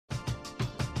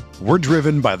We're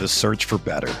driven by the search for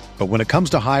better. But when it comes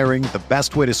to hiring, the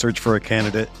best way to search for a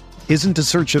candidate isn't to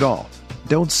search at all.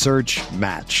 Don't search,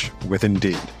 match with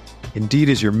Indeed. Indeed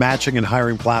is your matching and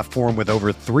hiring platform with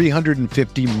over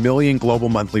 350 million global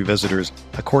monthly visitors,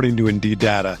 according to Indeed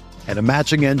data, and a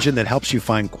matching engine that helps you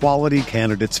find quality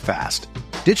candidates fast.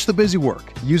 Ditch the busy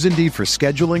work. Use Indeed for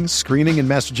scheduling, screening, and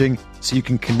messaging so you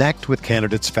can connect with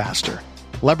candidates faster.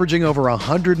 Leveraging over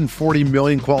 140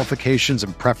 million qualifications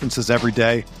and preferences every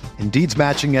day, Indeed's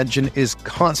matching engine is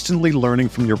constantly learning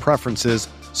from your preferences,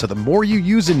 so the more you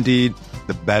use Indeed,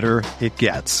 the better it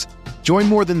gets. Join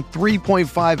more than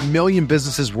 3.5 million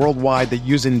businesses worldwide that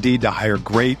use Indeed to hire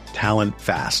great talent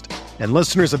fast. And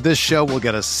listeners of this show will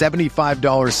get a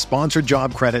 $75 sponsored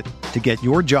job credit to get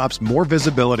your jobs more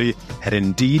visibility at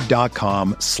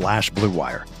Indeed.com/Blue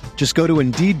Wire. Just go to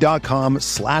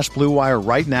Indeed.com/Blue Wire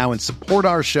right now and support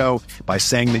our show by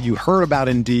saying that you heard about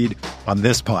Indeed on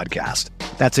this podcast.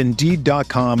 That's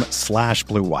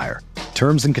Indeed.com/Blue Wire.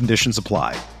 Terms and conditions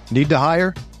apply. Need to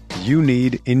hire? You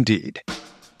need Indeed.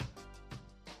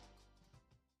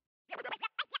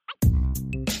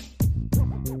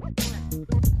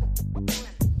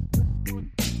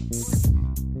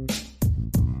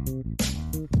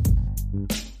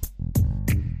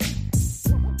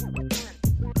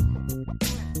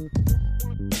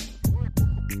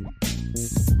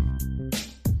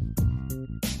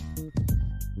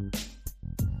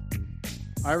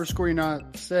 Irish Score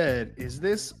Not said, is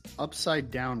this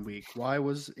upside down week? Why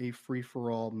was a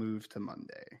free-for-all move to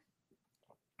Monday?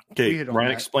 Okay,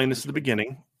 Ryan explained this at the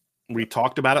beginning. We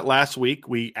talked about it last week.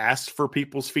 We asked for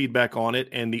people's feedback on it,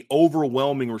 and the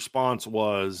overwhelming response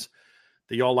was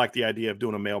that y'all like the idea of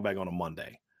doing a mailbag on a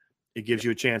Monday. It gives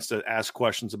you a chance to ask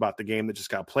questions about the game that just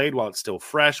got played while it's still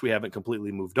fresh. We haven't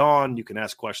completely moved on. You can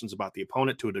ask questions about the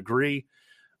opponent to a degree.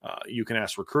 You can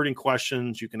ask recruiting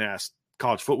questions. You can ask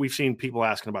college football. We've seen people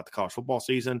asking about the college football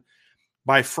season.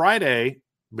 By Friday,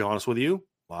 to be honest with you,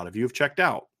 a lot of you have checked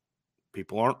out.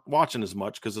 People aren't watching as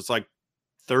much because it's like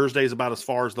Thursday's about as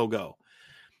far as they'll go.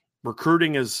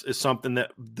 Recruiting is something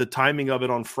that the timing of it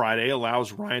on Friday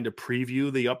allows Ryan to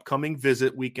preview the upcoming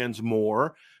visit weekends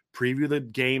more, preview the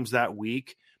games that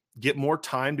week, get more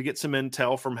time to get some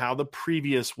intel from how the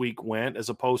previous week went, as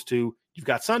opposed to you've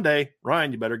got Sunday,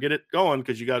 Ryan, you better get it going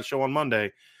because you got a show on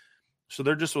Monday. So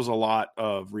there just was a lot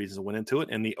of reasons that went into it.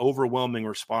 And the overwhelming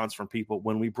response from people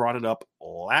when we brought it up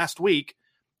last week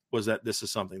was that this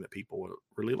is something that people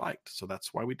really liked. So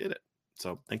that's why we did it.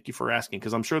 So thank you for asking,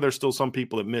 because I'm sure there's still some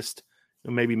people that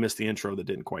maybe missed the intro that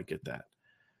didn't quite get that.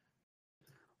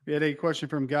 We had a question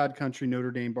from God Country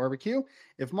Notre Dame Barbecue.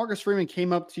 If Marcus Freeman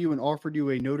came up to you and offered you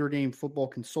a Notre Dame football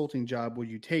consulting job, would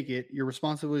you take it? Your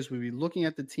responsibilities would be looking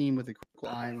at the team with a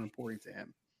critical eye and reporting to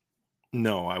him.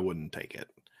 No, I wouldn't take it.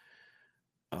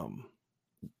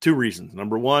 Two reasons.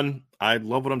 Number one, I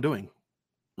love what I'm doing,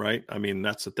 right? I mean,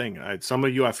 that's the thing. Some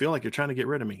of you, I feel like you're trying to get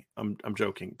rid of me. I'm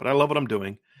joking, but I love what I'm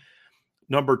doing.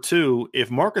 Number two,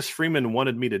 if Marcus Freeman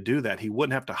wanted me to do that, he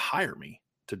wouldn't have to hire me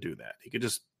to do that. He could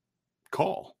just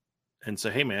call and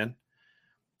say, hey man,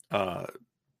 I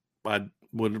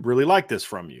would really like this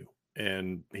from you.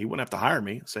 And he wouldn't have to hire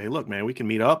me. Say, hey, look, man, we can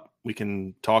meet up. We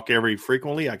can talk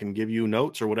frequently. I can give you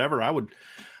notes or whatever. I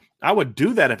would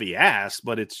do that if he asked,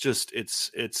 but it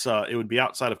would be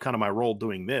outside of kind of my role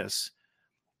doing this.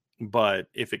 But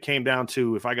if it came down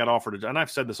to, if I got offered and I've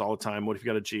said this all the time, what if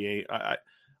you got a GA?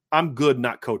 I'm good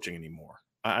not coaching anymore.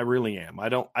 I really am. I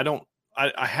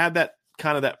had that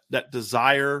kind of that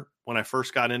desire when I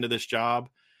first got into this job.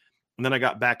 And then I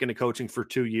got back into coaching for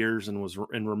 2 years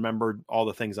and remembered all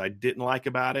the things I didn't like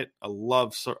about it. I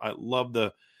love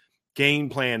the game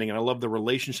planning and I love the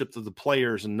relationships of the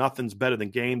players, and nothing's better than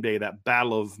game day, that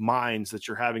battle of minds that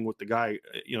you're having with the guy,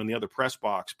 in the other press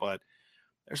box. But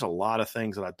there's a lot of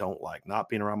things that I don't like, not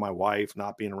being around my wife,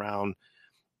 not being around,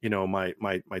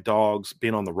 my dogs,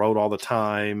 being on the road all the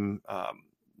time,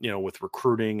 with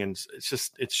recruiting. And it's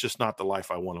just not the life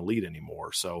I want to lead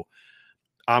anymore. So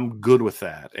I'm good with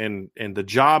that. And the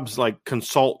jobs like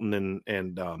consultant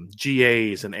and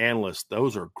GAs and analysts,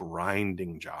 those are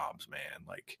grinding jobs, man,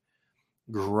 like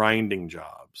grinding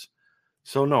jobs.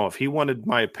 So no, if he wanted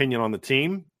my opinion on the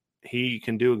team, he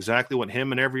can do exactly what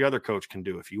him and every other coach can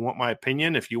do. If you want my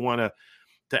opinion, if you want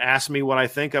to ask me what I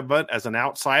think of it as an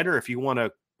outsider, if you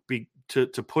want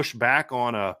to push back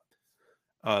on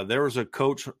there was a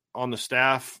coach on the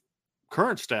staff,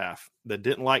 current staff, that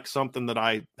didn't like something that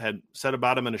I had said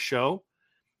about him in a show,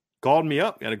 called me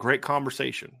up, had a great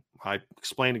conversation. I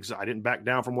explained, I didn't back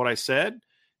down from what I said.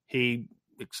 He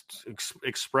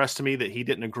expressed to me that he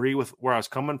didn't agree with where I was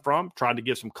coming from, tried to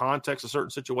give some context to certain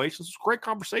situations. It was a great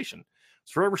conversation.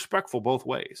 It's very respectful both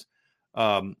ways.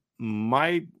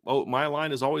 My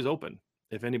line is always open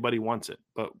if anybody wants it.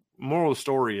 But moral of the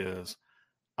story is,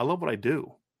 I love what I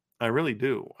do. I really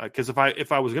do. Because if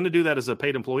I was going to do that as a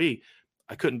paid employee,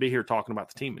 I couldn't be here talking about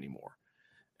the team anymore.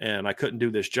 And I couldn't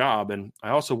do this job. And I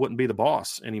also wouldn't be the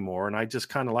boss anymore. And I just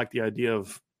kind of like the idea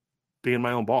of being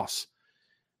my own boss.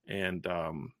 And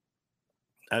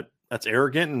that's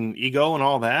arrogant and ego and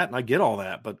all that. And I get all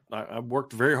that. But I've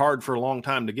worked very hard for a long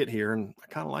time to get here. And I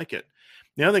kind of like it.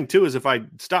 The other thing, too, is if I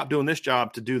stop doing this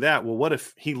job to do that, well, what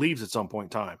if he leaves at some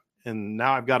point in time? And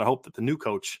now I've got to hope that the new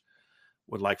coach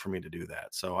would like for me to do that.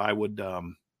 So I would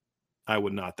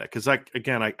not that. Because I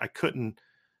couldn't.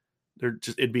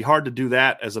 It'd be hard to do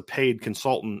that as a paid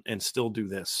consultant and still do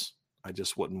this. I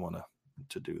just wouldn't want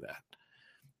to do that.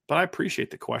 But I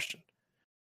appreciate the question.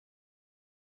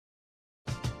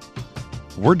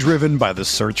 We're driven by the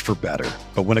search for better.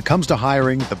 But when it comes to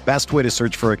hiring, the best way to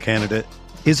search for a candidate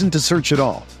isn't to search at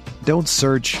all. Don't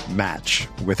search, match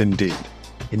with Indeed.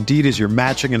 Indeed is your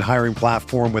matching and hiring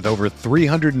platform with over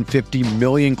 350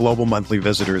 million global monthly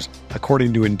visitors,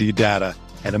 according to Indeed data,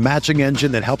 and a matching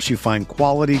engine that helps you find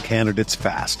quality candidates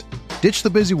fast. Ditch the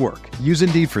busy work. Use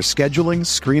Indeed for scheduling,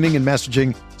 screening, and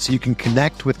messaging so you can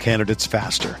connect with candidates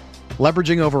faster.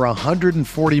 Leveraging over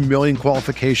 140 million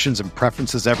qualifications and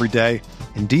preferences every day,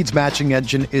 Indeed's matching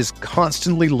engine is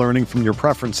constantly learning from your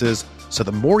preferences, so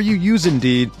the more you use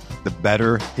Indeed, the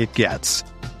better it gets.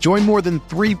 Join more than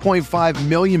 3.5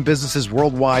 million businesses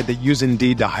worldwide that use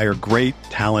Indeed to hire great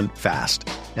talent fast.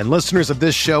 And listeners of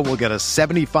this show will get a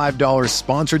 $75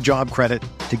 sponsored job credit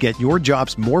to get your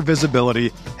jobs more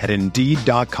visibility at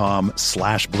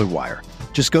Indeed.com/Blue Wire.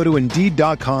 Just go to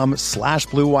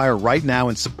Indeed.com/Blue Wire right now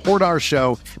and support our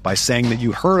show by saying that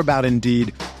you heard about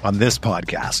Indeed on this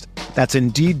podcast. That's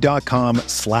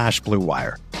Indeed.com/Blue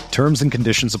Wire. Terms and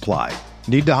conditions apply.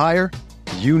 Need to hire?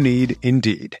 You need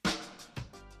Indeed.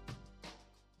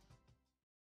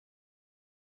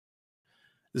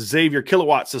 Xavier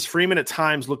Kilowatt says, Freeman at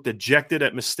times looked dejected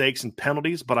at mistakes and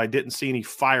penalties, but I didn't see any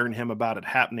fire in him about it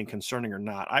happening, concerning or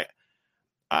not.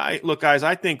 I look, guys,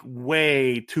 I think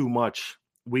way too much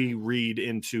we read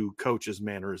into coaches'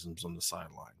 mannerisms on the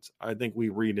sidelines. I think we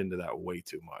read into that way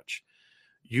too much.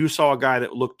 You saw a guy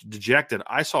that looked dejected.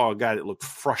 I saw a guy that looked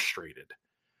frustrated.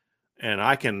 And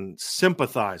I can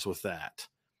sympathize with that.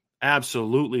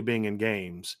 Absolutely being in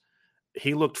games.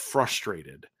 He looked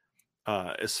frustrated.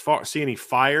 As far as see any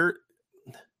fire,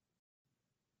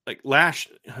 like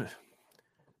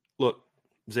look,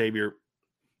 Xavier,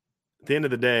 at the end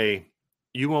of the day,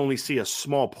 you only see a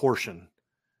small portion.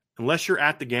 Unless you're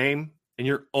at the game and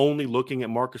you're only looking at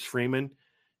Marcus Freeman,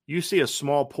 you see a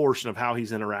small portion of how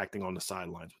he's interacting on the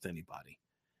sidelines with anybody.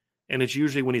 And it's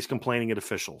usually when he's complaining at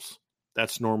officials.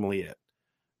 That's normally it.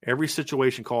 Every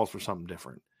situation calls for something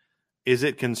different. Is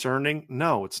it concerning?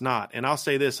 No, it's not. And I'll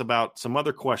say this about some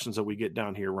other questions that we get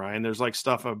down here, Ryan. There's like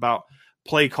stuff about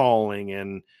play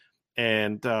calling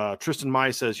and Tristan Mai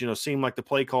says, seemed like the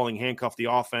play calling handcuffed the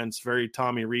offense, very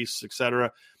Tommy Reese, et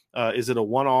cetera. Is it a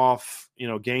one-off,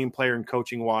 game player and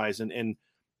coaching wise? And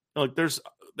like there's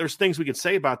things we could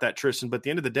say about that, Tristan, but at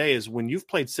the end of the day is when you've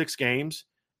played 6 games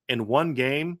and one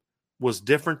game was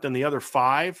different than the other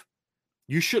 5,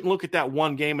 you shouldn't look at that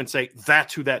one game and say,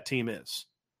 that's who that team is.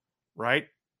 Right?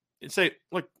 And say,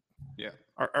 look, yeah.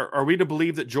 Are we to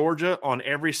believe that Georgia on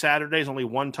every Saturday is only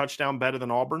 1 touchdown better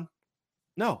than Auburn?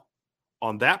 No.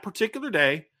 On that particular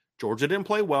day, Georgia didn't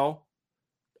play well.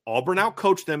 Auburn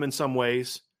outcoached them in some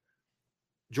ways.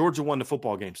 Georgia won the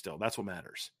football game still. That's what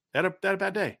matters. They had a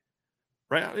bad day.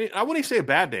 Right? I wouldn't even say a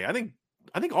bad day. I think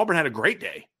Auburn had a great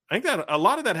day. I think that a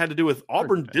lot of that had to do with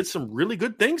Auburn did some really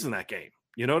good things in that game.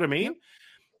 You know what I mean? Yep.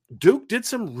 Duke did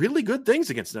some really good things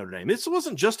against Notre Dame. This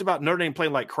wasn't just about Notre Dame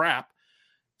playing like crap.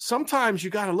 Sometimes you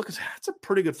got to look and say, that's a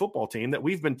pretty good football team that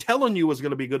we've been telling you was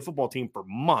going to be a good football team for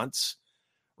months,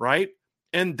 right?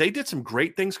 And they did some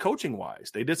great things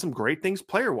coaching-wise. They did some great things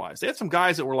player-wise. They had some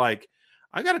guys that were like,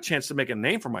 I got a chance to make a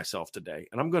name for myself today,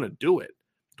 and I'm going to do it.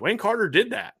 Dwayne Carter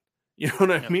did that. You know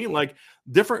what I mean? Like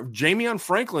different Jamion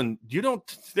Franklin, you don't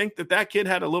think that kid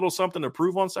had a little something to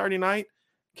prove on Saturday night?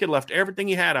 Kid left everything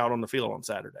he had out on the field on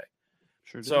Saturday.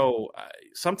 Sure did. So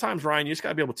sometimes, Ryan, you just got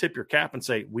to be able to tip your cap and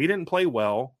say, we didn't play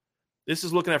well. This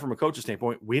is looking at it from a coach's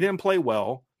standpoint. We didn't play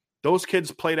well. Those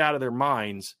kids played out of their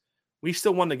minds. We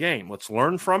still won the game. Let's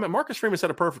learn from it. Marcus Freeman said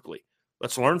it perfectly.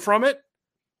 Let's learn from it.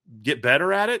 Get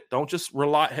better at it. Don't just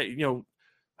rely,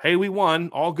 hey, we won.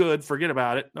 All good. Forget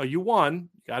about it. No, you won.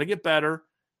 You got to get better.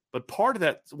 But part of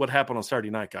that, what happened on Saturday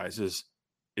night, guys, is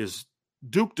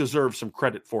Duke deserves some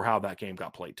credit for how that game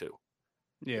got played too.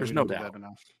 Yeah, there's no doubt.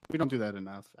 We don't do that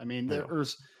enough. I mean,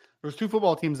 there's There's two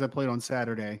football teams that played on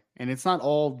Saturday, and it's not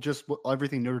all just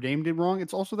everything Notre Dame did wrong.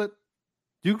 It's also that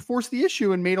Duke forced the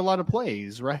issue and made a lot of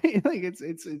plays, right? Like it's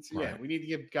yeah. Right. We need to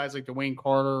give guys like Dwayne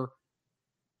Carter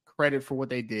credit for what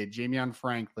they did. Jamion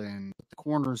Franklin, the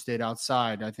corners did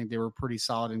outside. I think they were pretty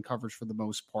solid in coverage for the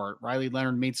most part. Riley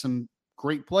Leonard made some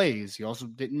great plays. He also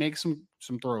didn't make some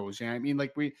throws. You know what I mean?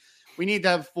 Like we need to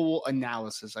have full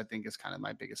analysis, I think is kind of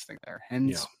my biggest thing there.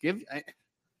 And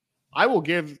I will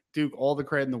give Duke all the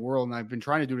credit in the world, and I've been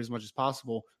trying to do it as much as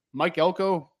possible. Mike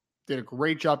Elko did a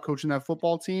great job coaching that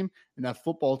football team, and that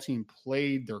football team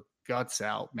played their guts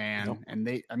out, man. Yep. And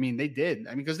they did.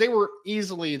 Because they were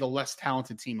easily the less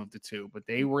talented team of the two, but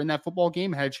they were in that football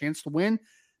game, had a chance to win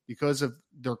because of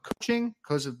their coaching,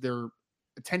 because of their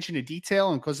attention to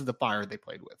detail, and because of the fire they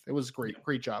played with. It was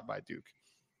great job by Duke.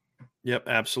 Yep,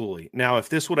 absolutely. Now, if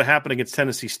this would have happened against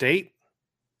Tennessee State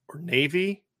or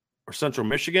Navy or Central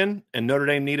Michigan and Notre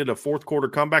Dame needed a fourth quarter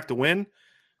comeback to win,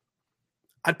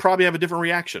 I'd probably have a different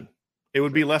reaction. It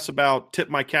would be less about tip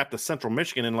my cap to Central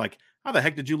Michigan and like, how the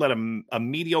heck did you let a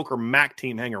mediocre MAC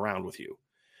team hang around with you?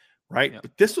 Right? Yep.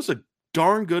 But this was a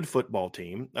darn good football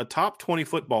team, a top 20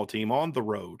 football team on the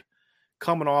road,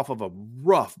 coming off of a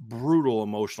rough, brutal,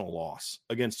 emotional loss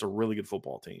against a really good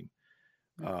football team.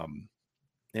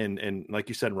 And like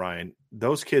you said, Ryan,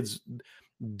 those kids,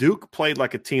 Duke played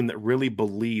like a team that really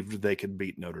believed they could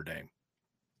beat Notre Dame.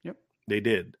 Yep. They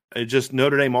did. It just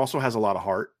Notre Dame also has a lot of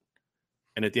heart.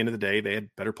 And at the end of the day, they had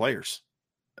better players.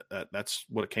 That's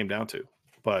what it came down to.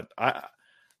 But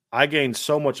I gained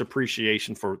so much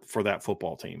appreciation for that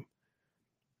football team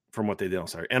from what they did on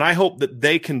Saturday. And I hope that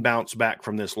they can bounce back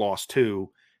from this loss too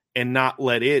and not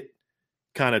let it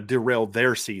kind of derail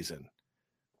their season.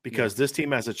 Because this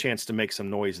team has a chance to make some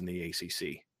noise in the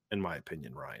ACC, in my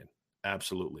opinion, Ryan.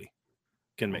 Absolutely.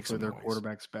 Can make some noise. Their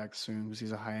quarterback's back soon because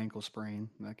he's a high ankle sprain.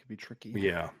 That could be tricky.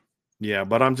 Yeah. Yeah,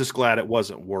 but I'm just glad it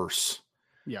wasn't worse.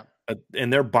 Yeah.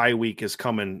 And their bye week is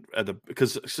coming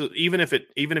because even if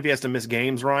he has to miss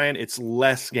games, Ryan, it's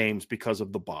less games because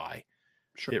of the bye.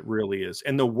 Sure. It really is.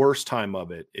 And the worst time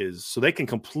of it is so they can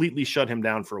completely shut him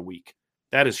down for a week.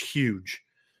 That is huge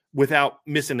without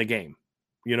missing a game.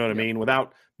 You know what I mean?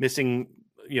 Without missing,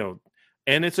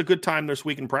 and it's a good time this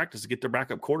week in practice to get their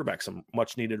backup quarterback some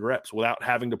much needed reps without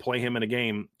having to play him in a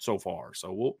game so far.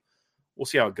 So we'll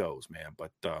see how it goes, man.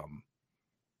 But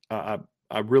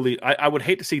I would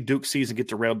hate to see Duke's season get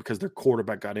derailed because their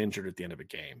quarterback got injured at the end of a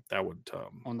game. That would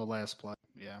on the last play.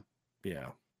 Yeah. Yeah.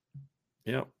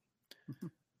 Yep.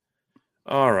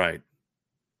 All right.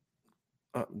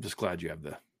 I'm just glad you have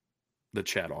the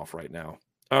chat off right now.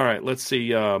 All right. Let's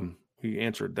see. He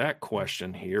answered that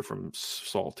question here from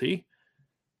Salty.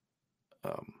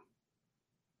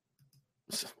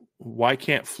 Why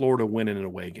can't Florida win in an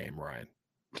away game, Ryan?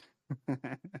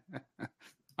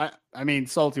 I mean,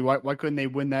 Salty, why couldn't they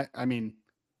win that? I mean,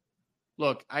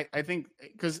 look, I think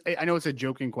because I know it's a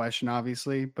joking question,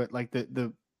 obviously, but like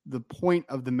the point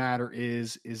of the matter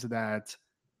is that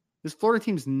this Florida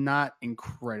team's not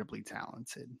incredibly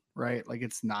talented, right? Like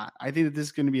it's not. I think that this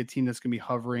is going to be a team that's going to be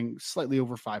hovering slightly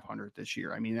over 500 this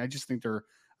year. I mean, I just think they're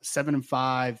a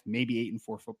 7-5, maybe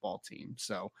 8-4 football team.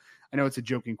 So I know it's a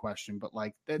joking question, but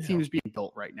like that team is being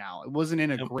built right now. It wasn't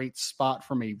in a great spot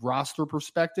from a roster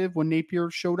perspective when Napier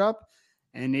showed up,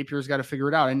 and Napier's got to figure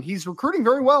it out. And he's recruiting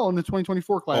very well in the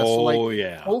 2024 class.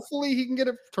 Hopefully he can get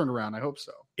it turned around. I hope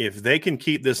so. If they can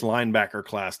keep this linebacker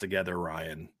class together,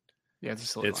 Ryan,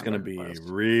 it's going to be a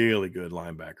really good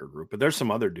linebacker group. But there's some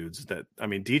other dudes DJ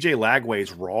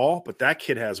Lagway's raw, but that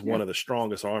kid has one of the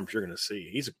strongest arms you're going to see.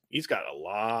 He's got a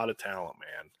lot of talent,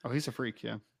 man. Oh, he's a freak,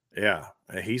 yeah. Yeah,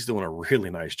 he's doing a really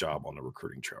nice job on the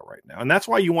recruiting trail right now. And that's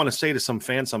why you want to say to some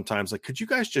fans sometimes, like, could you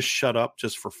guys just shut up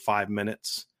just for 5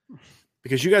 minutes?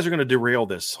 Because you guys are going to derail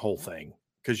this whole thing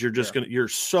because you're just you're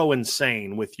so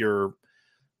insane with your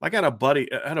 – I had a buddy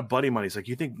of mine. He's like,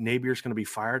 you think Napier's going to be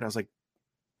fired? I was like,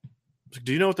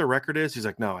 do you know what their record is? He's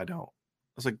like, no, I don't.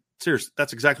 I was like, seriously,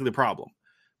 that's exactly the problem.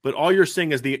 But all you're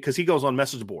seeing is because he goes on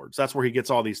message boards. That's where he gets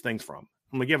all these things from.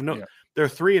 I'm like, they're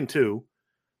 3-2.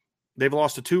 They've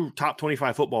lost to 2 top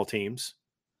 25 football teams.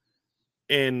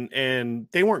 And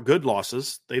they weren't good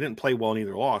losses. They didn't play well in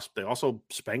either loss. They also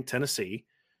spanked Tennessee.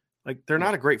 Like, they're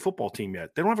not a great football team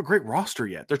yet. They don't have a great roster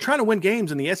yet. They're trying to win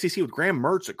games in the SEC with Graham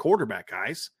Mertz at quarterback,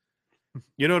 guys.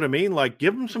 You know what I mean? Like,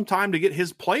 give him some time to get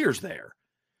his players there.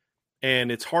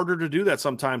 And it's harder to do that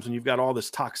sometimes when you've got all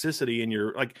this toxicity in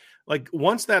your like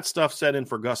once that stuff set in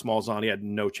for Gus Malzahn, he had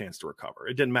no chance to recover.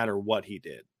 It didn't matter what he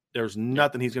did. There's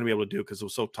nothing he's going to be able to do because it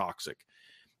was so toxic.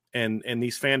 And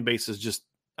these fan bases just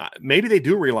maybe they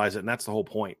do realize it, and that's the whole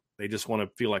point. They just want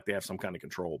to feel like they have some kind of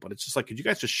control. But it's just like, could you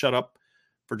guys just shut up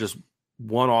for just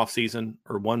one off season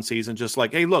or one season. Just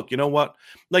like, hey, look, you know what?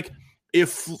 Like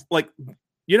if like,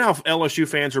 you know, if LSU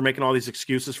fans are making all these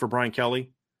excuses for Brian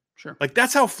Kelly, Sure. like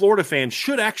that's how Florida fans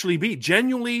should actually be.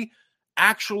 Genuinely,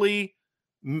 actually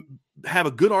have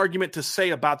a good argument to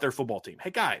say about their football team. Hey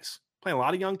guys, playing a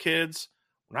lot of young kids.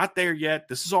 We're not there yet.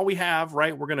 This is all we have,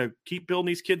 right? We're going to keep building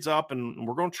these kids up and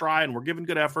we're going to try and we're giving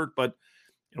good effort, but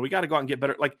we got to go out and get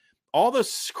better. Like all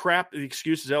this crap, the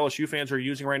excuses LSU fans are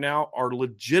using right now are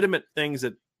legitimate things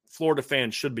that Florida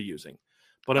fans should be using.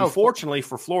 But unfortunately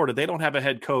for Florida, they don't have a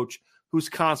head coach who's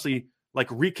constantly like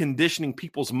reconditioning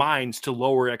people's minds to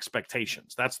lower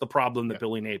expectations. That's the problem that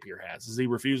Billy Napier has, is he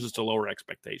refuses to lower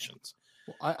expectations.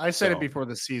 Well, I said it before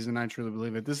the season. I truly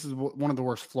believe it. This is one of the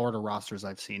worst Florida rosters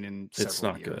I've seen in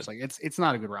several years. Good. Like it's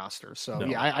not a good roster. So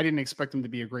I didn't expect them to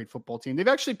be a great football team. They've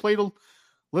actually played a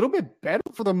little bit better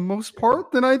for the most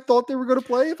part than I thought they were going to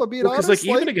play. If I'm being honest, because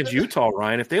even against Utah,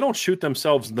 Ryan, if they don't shoot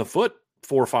themselves in the foot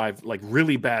 4 or 5 like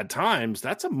really bad times,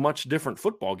 that's a much different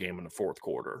football game in the fourth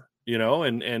quarter. You know,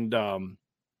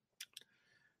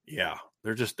 yeah,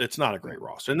 it's not a great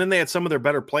roster. And then they had some of their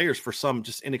better players for some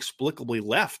just inexplicably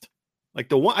left. Like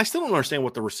the one, I still don't understand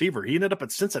what the receiver, he ended up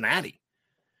at Cincinnati.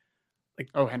 Like,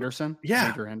 Henderson? Yeah.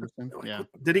 Major Henderson. Yeah.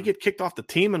 Did he get kicked off the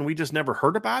team and we just never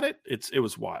heard about it? It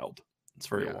was wild. It's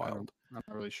very wild. I'm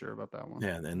not really sure about that one.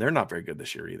 Yeah. And they're not very good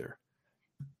this year either.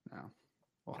 No.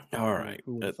 Well, all right.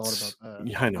 Who would have thought about that?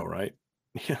 Yeah, I know, right?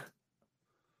 Yeah.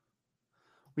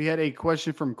 We had a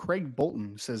question from Craig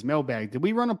Bolton, who says, Mailbag, did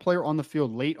we run a player on the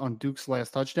field late on Duke's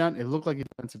last touchdown? It looked like a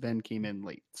defensive end came in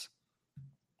late.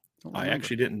 I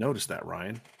actually didn't notice that,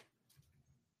 Ryan.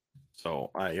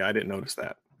 So I didn't notice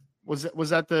that. Was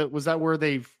that where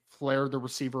they flared the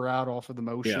receiver out off of the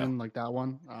motion, like that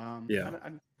one?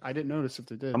 I didn't notice if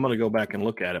they did. I'm going to go back and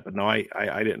look at it, but no, I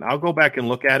didn't. I'll go back and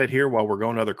look at it here while we're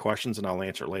going to other questions, and I'll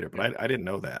answer it later. But I didn't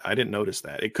know that. I didn't notice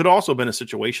that. It could also have been a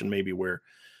situation maybe where,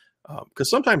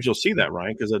 because sometimes you'll see that,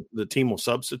 Ryan, because the team will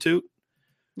substitute.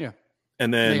 Yeah.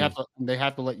 And then they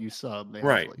have to let you sub.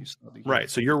 Right.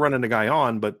 So you're running the guy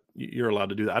on, but you're allowed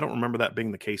to do that. I don't remember that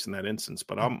being the case in that instance,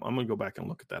 but I'm going to go back and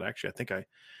look at that. Actually,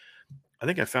 I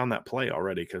think I found that play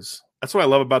already, because that's what I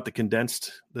love about the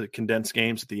condensed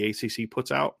games that the ACC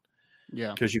puts out.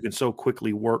 Yeah. Because you can so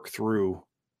quickly work through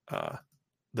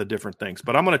the different things.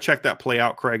 But I'm going to check that play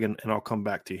out, Craig, and I'll come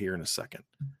back to you here in a second.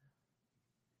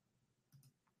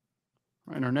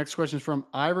 And our next question is from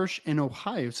Irish in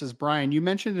Ohio. It says, Brian, you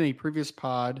mentioned in a previous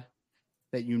pod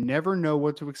that you never know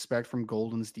what to expect from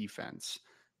Golden's defense.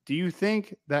 Do you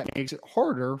think that makes it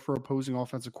harder for opposing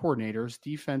offensive coordinators?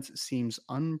 Defense seems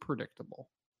unpredictable.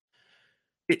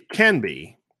 It can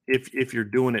be if you're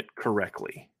doing it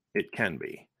correctly. It can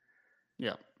be.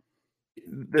 Yeah.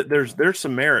 There's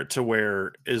some merit to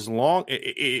where as long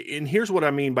and here's what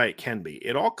I mean by it can be.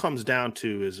 It all comes down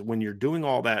to is when you're doing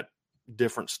all that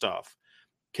different stuff,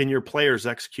 can your players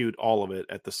execute all of it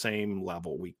at the same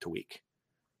level week to week?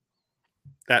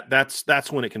 That's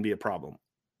when it can be a problem.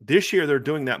 This year, they're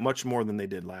doing that much more than they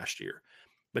did last year.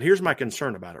 But here's my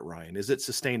concern about it, Ryan. Is it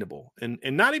sustainable? And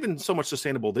not even so much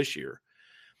sustainable this year.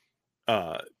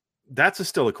 That's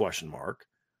still a question mark.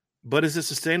 But is it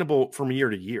sustainable from year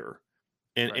to year?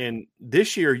 And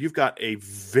this year, you've got a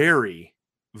very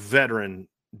veteran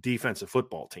defensive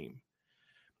football team.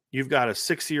 You've got a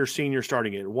 6-year senior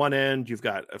starting at one end. You've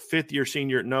got a 5th-year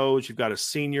senior at nose. You've got a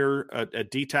senior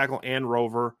at D tackle and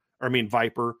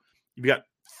Viper. You've got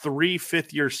 3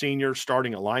 5th-year seniors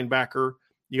starting at linebacker.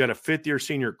 You got a 5th-year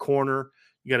senior at corner.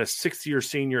 You got a 6th-year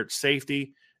senior at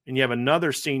safety. And you have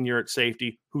another senior at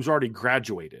safety who's already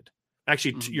graduated.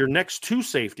 Actually, your next 2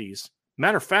 safeties,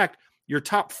 matter of fact, your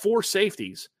top 4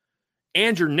 safeties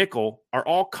and your nickel are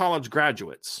all college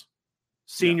graduates.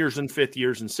 Seniors in 5th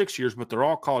years and 6th years, but they're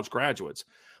all college graduates.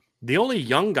 The only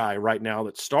young guy right now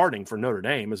that's starting for Notre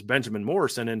Dame is Benjamin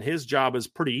Morrison, and his job is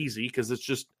pretty easy because it's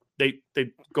just they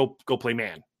go play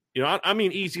man. You know, I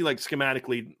mean easy like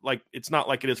schematically, like it's not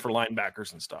like it is for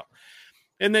linebackers and stuff.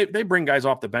 And they bring guys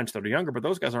off the bench that are younger, but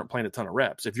those guys aren't playing a ton of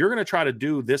reps. If you're going to try to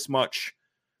do this much,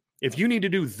 if you need to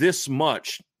do this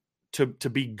much to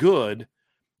be good,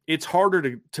 it's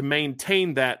harder to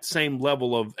maintain that same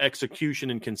level of execution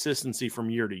and consistency from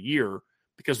year to year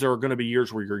because there are going to be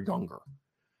years where you're younger.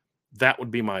 That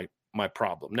would be my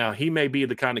problem. Now, he may be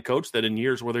the kind of coach that in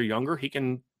years where they're younger, he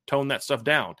can tone that stuff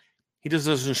down. He just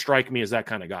doesn't strike me as that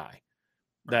kind of guy.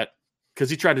 That because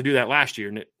he tried to do that last year,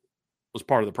 and it was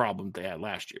part of the problem they had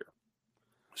last year.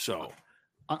 So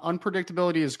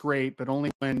unpredictability is great, but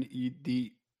only when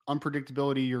the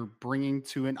unpredictability you're bringing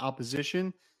to an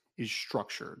opposition is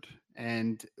structured.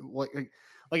 And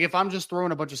like if I'm just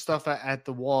throwing a bunch of stuff at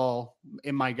the wall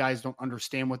and my guys don't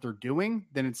understand what they're doing,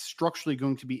 then it's structurally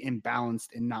going to be imbalanced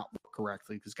and not work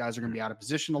correctly because guys are going to be out of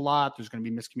position a lot. There's going to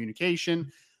be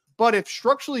miscommunication. But if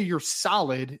structurally you're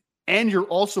solid and you're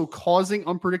also causing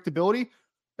unpredictability,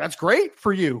 that's great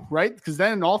for you, right? Because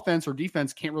then an offense or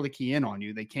defense can't really key in on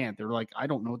you. They can't. They're like, I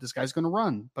don't know what this guy's going to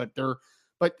run, but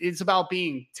it's about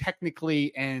being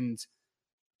technically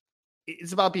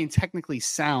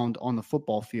sound on the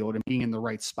football field and being in the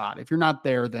right spot. If you're not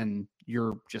there, then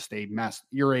you're just a mess.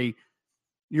 You're a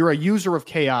user of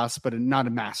chaos, but not a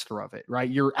master of it, right?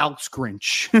 You're Alex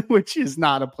Grinch, which is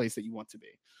not a place that you want to be.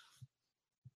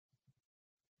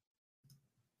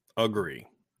 Agree.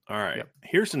 All right. Yep.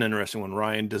 Here's an interesting one,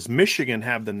 Ryan. Does Michigan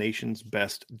have the nation's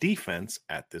best defense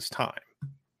at this time?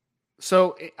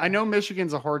 So I know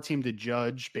Michigan's a hard team to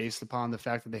judge based upon the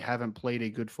fact that they haven't played a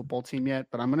good football team yet,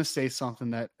 but I'm going to say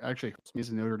something that actually helps me as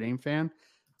a Notre Dame fan.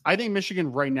 I think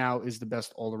Michigan right now is the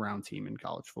best all-around team in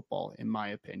college football, in my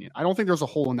opinion. I don't think there's a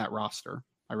hole in that roster.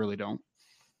 I really don't.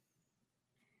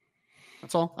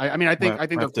 That's all. I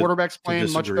think their quarterback's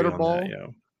playing much better ball. That, yeah.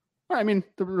 I mean,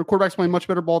 the quarterback's playing much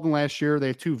better ball than last year. They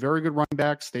have two very good running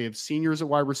backs. They have seniors at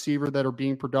wide receiver that are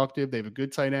being productive. They have a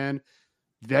good tight end,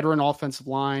 veteran offensive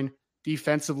line.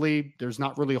 Defensively, there's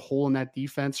not really a hole in that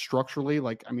defense structurally.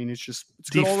 It's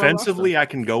defensively, I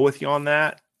can go with you on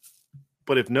that.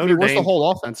 But if Notre Dame, what's the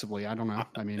hole offensively? I don't know.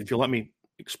 If you let me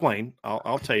explain,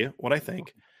 I'll tell you what I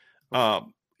think.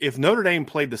 If Notre Dame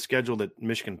played the schedule that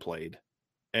Michigan played,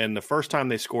 and the first time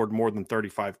they scored more than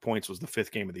 35 points was the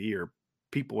 5th game of the year,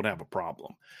 people would have a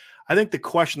problem. I think the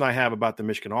question I have about the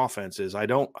Michigan offense is I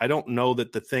don't know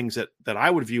that the things that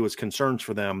I would view as concerns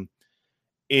for them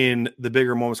in the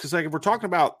bigger moments, because if we're talking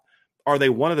about, are they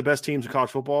one of the best teams in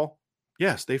college football?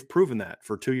 Yes, they've proven that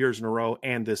for 2 years in a row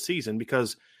and this season,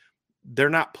 because they're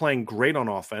not playing great on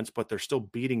offense, but they're still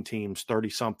beating teams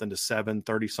 30-something to 7,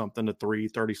 30-something to 3,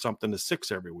 30-something to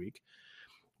 6 every week.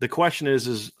 The question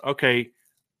is okay,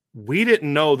 we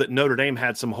didn't know that Notre Dame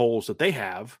had some holes that they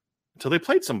have until they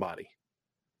played somebody.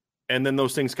 And then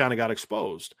those things kind of got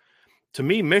exposed. To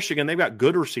me, Michigan, they've got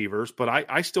good receivers, but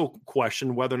I still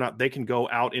question whether or not they can go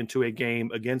out into a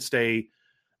game against an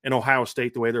Ohio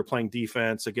State, the way they're playing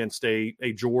defense, against a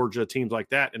Georgia, teams like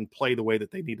that, and play the way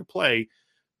that they need to play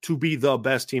to be the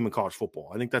best team in college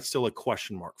football. I think that's still a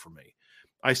question mark for me.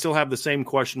 I still have the same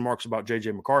question marks about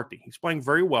J.J. McCarthy. He's playing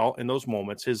very well in those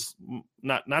moments. His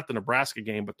not the Nebraska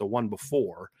game, but the one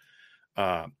before.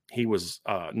 It was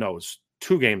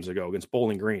 2 games ago against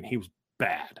Bowling Green. He was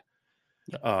bad.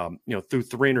 Through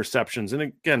 3 interceptions. And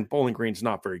again, Bowling Green's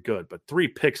not very good, but 3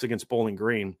 picks against Bowling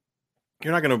Green.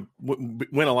 You're not going to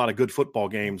win a lot of good football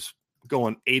games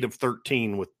going 8 of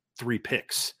 13 with 3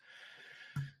 picks.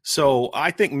 So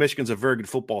I think Michigan's a very good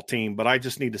football team, but I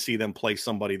just need to see them play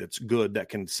somebody that's good that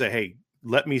can say, hey,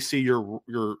 let me see your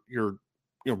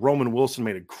Roman Wilson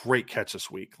made a great catch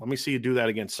this week. Let me see you do that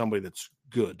against somebody that's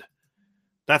good.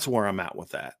 That's where I'm at with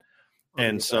that.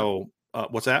 And so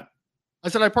what's that? I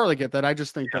said I partly get that. I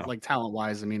just think that, like,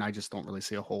 talent-wise, I just don't really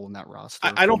see a hole in that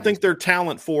roster. I don't think their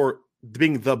talent for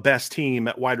being the best team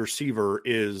at wide receiver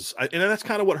is – and that's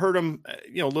kind of what hurt them,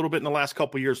 a little bit in the last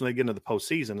couple of years when they get into the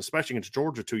postseason, especially against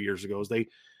Georgia 2 years ago, is they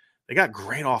got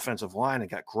great offensive line. They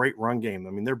got great run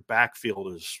game. Their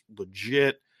backfield is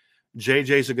legit.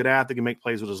 JJ's a good athlete, can make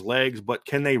plays with his legs, but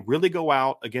can they really go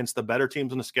out against the better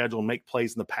teams on the schedule and make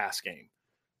plays in the pass game?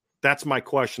 That's my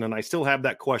question, and I still have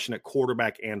that question at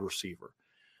quarterback and receiver.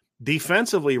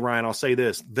 Defensively, Ryan, I'll say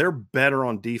this. They're better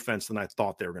on defense than I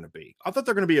thought they were going to be. I thought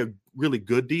they're going to be a really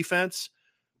good defense,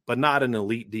 but not an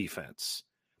elite defense.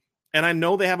 And I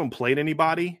know they haven't played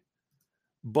anybody,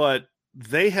 but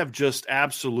they have just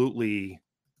absolutely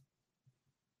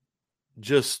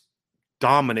just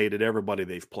dominated everybody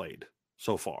they've played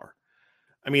so far.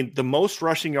 The most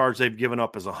rushing yards they've given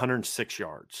up is 106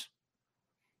 yards.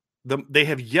 They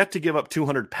have yet to give up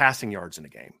 200 passing yards in a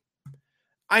game.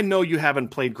 I know you haven't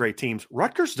played great teams.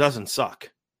 Rutgers doesn't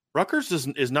suck. Rutgers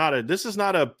is not a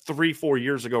 3-4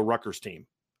 years ago Rutgers team.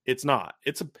 It's not.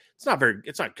 It's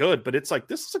not good, but it's like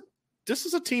this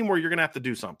is a team where you're going to have to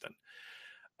do something.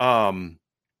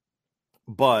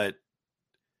 But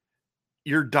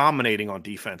you're dominating on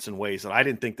defense in ways that I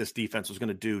didn't think this defense was going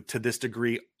to do to this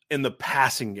degree in the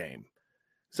passing game.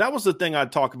 So that was the thing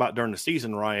I'd talk about during the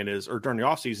season, Ryan, or during the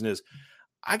offseason is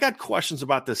I got questions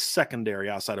about the secondary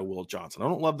outside of Will Johnson. I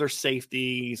don't love their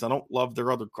safeties. I don't love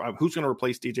their other – who's going to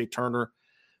replace DJ Turner?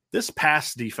 This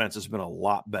pass defense has been a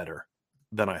lot better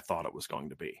than I thought it was going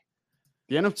to be.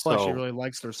 The NFL actually really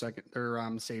likes their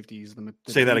safeties.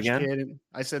 Say that again?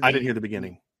 I said I didn't hear the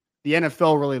beginning. The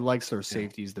NFL really likes their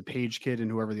safeties, the Page kid and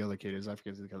whoever the other kid is. I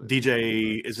forget the other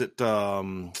DJ, is it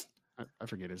I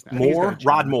forget his name. Moore?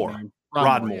 Rod Moore.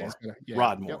 Rod Moore. Yeah,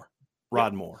 Rod Moore.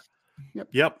 Rod Moore.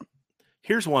 Yep.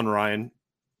 Here's one, Ryan.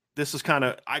 This is kind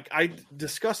of I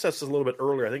discussed this a little bit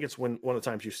earlier. I think it's one of the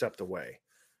times you stepped away.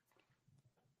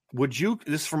 This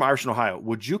is from Irish in Ohio.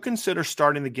 Would you consider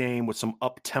starting the game with some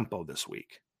up tempo this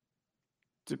week?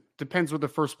 Depends what the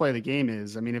first play of the game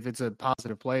is. I mean, if it's a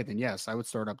positive play, then yes, I would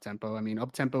start up tempo. I mean,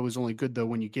 up tempo is only good though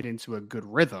when you get into a good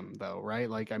rhythm, though, right?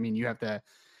 Like, I mean, you have to.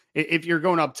 If you're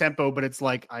going up tempo, but it's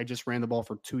like I just ran the ball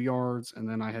for 2 yards and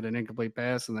then I had an incomplete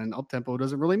pass, and then up tempo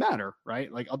doesn't really matter,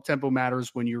 right? Like up tempo matters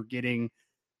when you're getting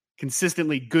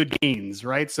consistently good gains,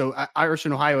 right? So Irish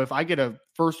in Ohio, if I get a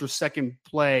first or second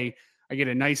play, I get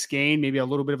a nice gain, maybe a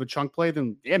little bit of a chunk play,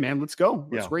 then yeah, man, let's go.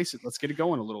 Let's race it. Let's get it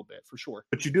going a little bit for sure.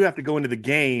 But you do have to go into the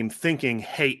game thinking,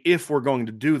 hey, if we're going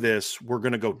to do this, we're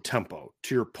going to go tempo,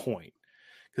 to your point.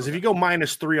 Because if you go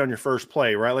 -3 on your first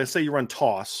play, right? Let's say you run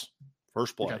toss,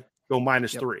 first play, go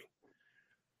 -3.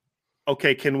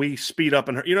 Okay, can we speed up?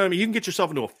 And you know what I mean? You can get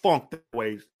yourself into a funk that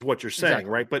way, is what you're saying,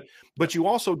 right? But you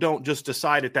also don't just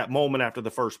decide at that moment after the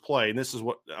first play, and this is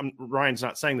what Ryan's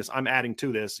not saying this, I'm adding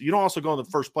to this. You don't also go in the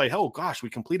first play, oh gosh,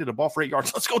 we completed a ball for 8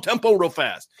 yards. Let's go tempo real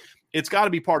fast. It's got to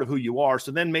be part of who you are.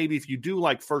 So then maybe if you do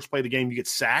like first play of the game, you get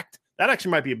sacked. That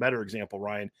actually might be a better example,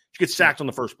 Ryan. You get sacked on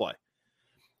the first play.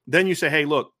 Then you say, hey,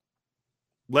 look,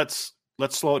 let's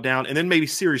slow it down. And then maybe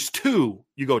series 2,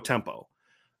 you go tempo.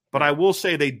 But I will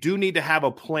say they do need to have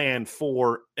a plan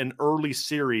for an early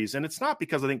series. And it's not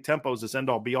because I think tempo is this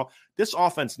end-all, be-all. This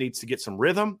offense needs to get some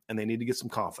rhythm, and they need to get some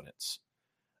confidence.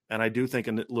 And I do think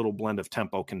a little blend of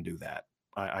tempo can do that.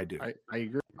 I do. I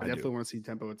agree. I definitely want to see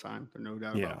tempo at time. There's no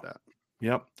doubt about that.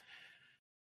 Yep.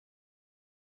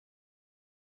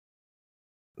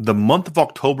 The month of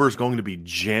October is going to be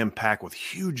jam-packed with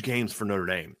huge games for Notre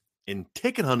Dame. And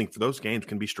ticket hunting for those games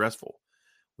can be stressful,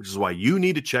 which is why you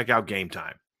need to check out Game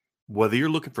Time. Whether you're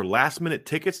looking for last-minute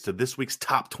tickets to this week's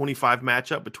top 25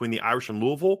 matchup between the Irish and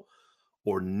Louisville,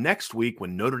 or next week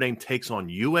when Notre Dame takes on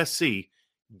USC,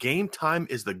 Game Time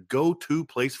is the go-to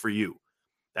place for you.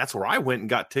 That's where I went and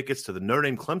got tickets to the Notre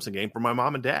Dame-Clemson game for my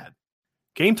mom and dad.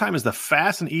 Game Time is the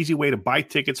fast and easy way to buy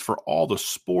tickets for all the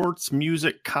sports,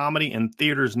 music, comedy, and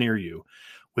theaters near you.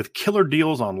 With killer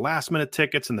deals on last-minute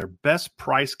tickets and their best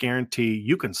price guarantee,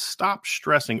 you can stop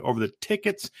stressing over the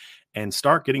tickets and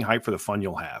start getting hyped for the fun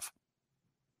you'll have.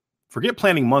 Forget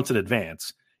planning months in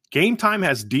advance. Game Time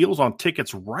has deals on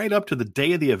tickets right up to the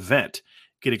day of the event.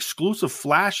 Get exclusive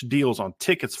flash deals on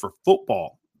tickets for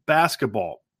football,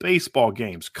 basketball, baseball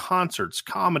games, concerts,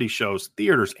 comedy shows,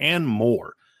 theaters, and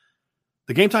more.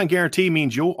 The Game Time guarantee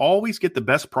means you'll always get the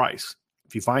best price.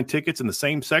 If you find tickets in the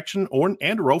same section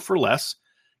and row for less,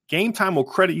 Game Time will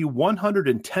credit you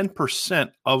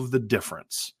 110% of the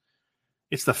difference.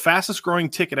 It's the fastest growing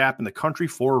ticket app in the country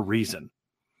for a reason.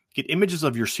 Get images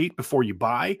of your seat before you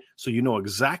buy so you know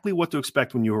exactly what to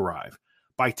expect when you arrive.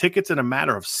 Buy tickets in a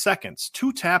matter of seconds,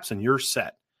 2 taps and you're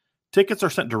set. Tickets are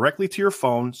sent directly to your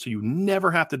phone so you never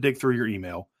have to dig through your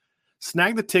email.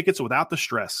 Snag the tickets without the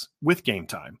stress with Game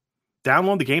Time.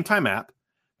 Download the Game Time app,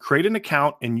 create an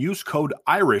account, and use code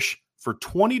IRISH for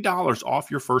 $20 off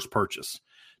your first purchase.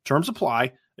 Terms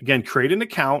apply. Again, create an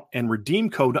account and redeem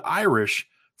code IRISH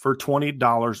for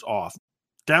 $20 off.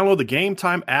 Download the Game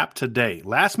Time app today.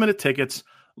 Last minute tickets,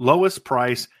 lowest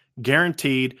price,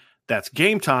 guaranteed. That's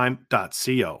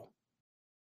gametime.co.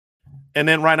 And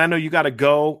then, Ryan, I know you got to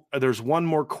go. There's one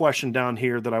more question down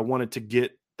here that I wanted to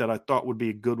get that I thought would be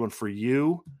a good one for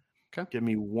you. Okay. Give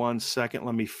me 1 second.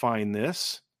 Let me find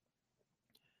this.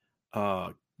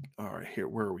 All right, here.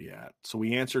 Where are we at? So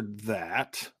we answered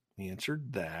that.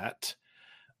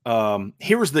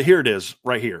 Here it is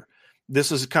right here.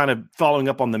 This is kind of following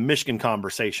up on the Michigan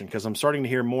conversation because I'm starting to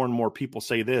hear more and more people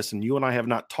say this, and you and I have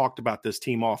not talked about this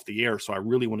team off the air, so I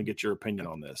really want to get your opinion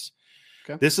on this.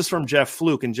 Okay. This is from Jeff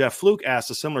Fluke, and Jeff Fluke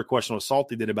asked a similar question what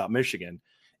Salty did about Michigan.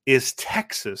 Is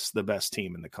Texas the best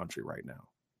team in the country right now?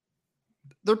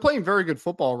 They're playing very good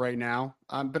football right now,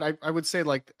 but I would say,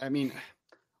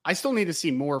 I still need to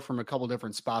see more from a couple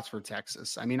different spots for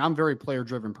Texas. I mean, I'm a very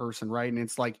player-driven person, right? And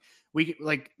it's like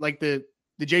the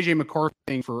JJ McCarthy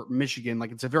thing for Michigan,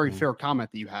 it's a very fair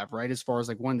comment that you have, right? As far as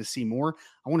wanting to see more,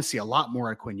 I want to see a lot more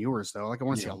out of Quinn Ewers, though. I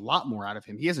want to see a lot more out of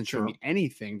him. He hasn't shown me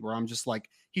anything where I'm just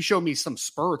he showed me some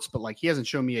spurts, but he hasn't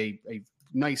shown me a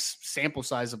nice sample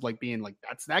size of being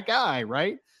that's that guy,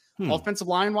 right? Offensive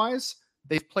line wise,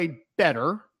 they've played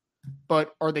better.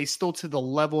 but are they still to the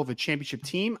level of a championship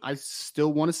team? I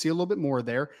still want to see a little bit more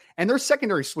there. And their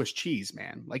secondary Swiss cheese,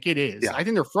 man. Like it is. Yeah. I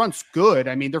think their front's good.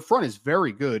 I mean, their front is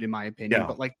very good in my opinion,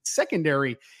 but like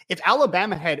secondary, if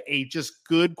Alabama had a just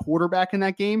good quarterback in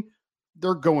that game,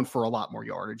 they're going for a lot more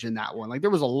yardage in that one. Like there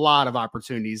was a lot of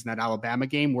opportunities in that Alabama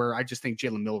game where I just think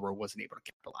Jalen Milroe wasn't able to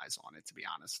capitalize on it, to be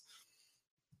honest.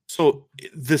 So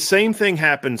the same thing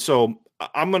happened. So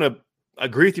I'm going to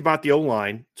agree with you about the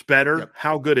O-line. It's better. Yep.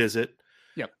 How good is it?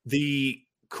 Yep. The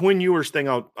Quinn Ewers thing,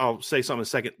 I'll say something in a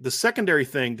second. The secondary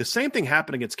thing, the same thing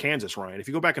happened against Kansas, Ryan. If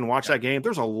you go back and watch that game,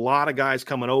 there's a lot of guys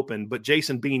coming open, but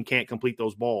Jason Bean can't complete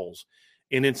those balls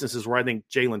in instances where I think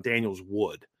Jalen Daniels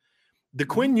would. The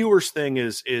Quinn Ewers thing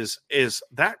is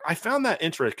that I found that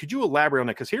interesting. Could you elaborate on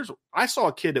that? Because I saw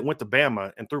a kid that went to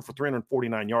Bama and threw for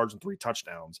 349 yards and 3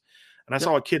 touchdowns. And I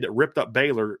saw a kid that ripped up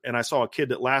Baylor, and I saw a kid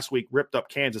that last week ripped up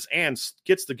Kansas and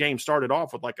gets the game started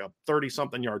off with like a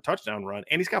 30-something yard touchdown run,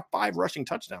 and he's got 5 rushing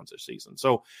touchdowns this season.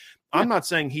 So I'm not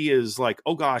saying he is like,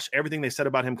 oh gosh, everything they said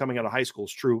about him coming out of high school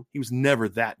is true. He was never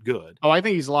that good. Oh, I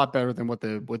think he's a lot better than what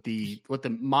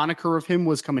the moniker of him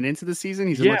was coming into the season.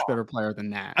 He's a much better player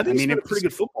than that. I think he's been a pretty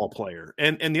good football player.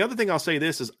 And the other thing I'll say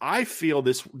this is I feel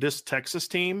this Texas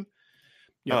team,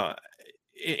 and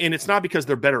it's not because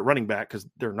they're better at running back, because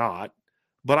they're not,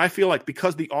 but I feel like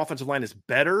because the offensive line is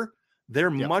better, they're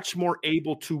much more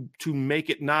able to make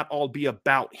it not all be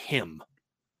about him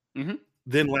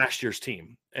than last year's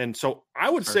team. And so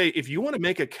I would say if you want to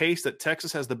make a case that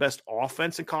Texas has the best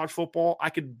offense in college football,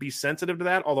 I could be sensitive to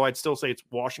that, although I'd still say it's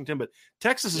Washington, but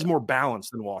Texas is more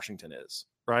balanced than Washington is,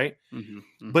 right?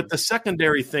 But the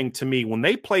secondary thing to me, when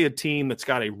they play a team that's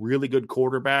got a really good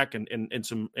quarterback and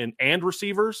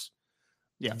receivers,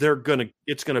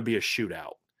 it's gonna be a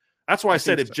shootout. That's why I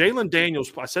said if Jalen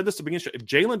Daniels, I said this to begin, if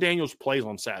Jalen Daniels plays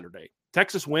on Saturday,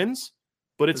 Texas wins,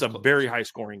 but it's a very high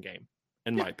scoring game,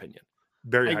 in my opinion.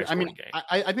 Very high scoring game.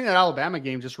 I think that Alabama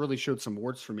game just really showed some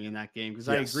warts for me in that game, because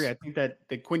I agree. I think that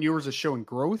Quinn Ewers is showing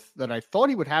growth that I thought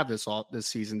he would have this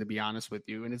season, to be honest with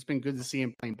you. And it's been good to see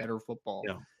him playing better football.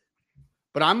 Yeah.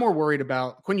 But I'm more worried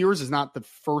about Quinn Ewers is not the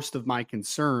first of my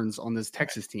concerns on this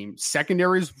Texas team.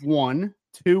 Secondary is 1.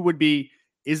 2 would be,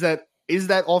 is that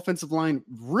offensive line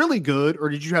really good, or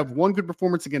did you have one good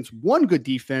performance against one good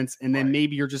defense, and then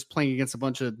maybe you're just playing against a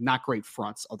bunch of not great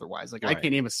fronts otherwise? Like I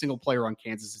can't name a single player on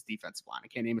Kansas's defensive line. I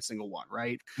can't name a single one,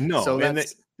 right? No, so and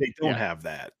they don't have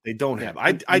that. They don't have.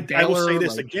 I will say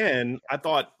this again. I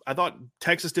thought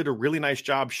Texas did a really nice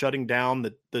job shutting down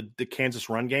the Kansas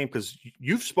run game, because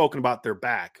you've spoken about their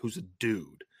back, who's a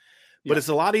dude. But it's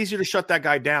a lot easier to shut that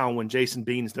guy down when Jason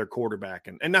Bean's their quarterback.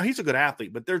 And now he's a good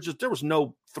athlete, but there was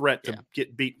no threat to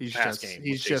get beat pass game.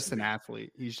 He's just an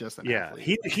athlete. He's just an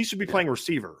athlete. He should be playing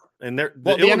receiver. And the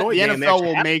NFL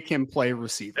will make him play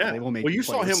receiver. Yeah. They will make you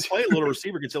saw him play a little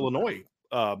receiver against Illinois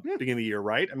beginning of the year,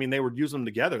 right? I mean, they were using them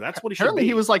together. That's what he should be. Apparently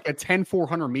he was like a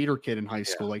 10-400 meter kid in high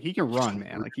school. Like he can run,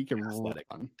 man. Like he can run.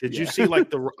 Did you see I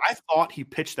thought he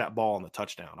pitched that ball on the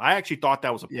touchdown. I actually thought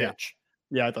that was a pitch.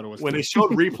 Yeah, I thought it was. When they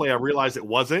showed replay, I realized it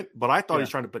wasn't, but I thought he was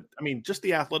trying to put, I mean, just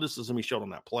the athleticism he showed on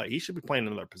that play. He should be playing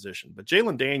another position. But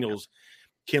Jalen Daniels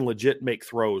can legit make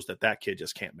throws that kid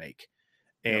just can't make.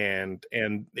 And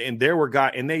there were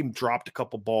guys, and they dropped a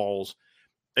couple balls.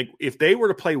 Like if they were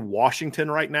to play Washington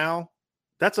right now,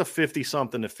 that's a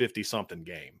 50-something to 50-something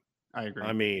game. I agree.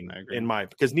 I mean,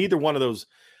 because neither one of those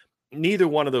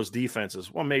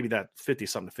defenses, well, maybe that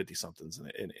 50-something to 50-something's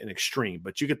an extreme,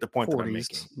 but you get the point that I'm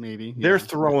making. Maybe they're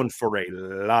throwing for a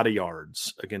lot of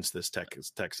yards against this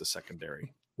Texas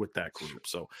secondary with that group.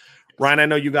 So, Ryan, I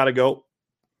know you got to go,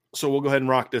 so we'll go ahead and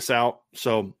rock this out.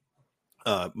 So,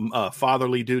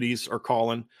 fatherly duties are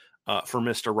calling for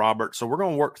Mr. Robert. So we're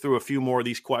going to work through a few more of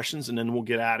these questions, and then we'll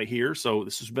get out of here. So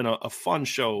this has been a fun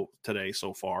show today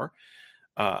so far.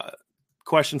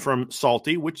 Question from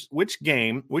Salty, which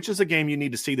is a game you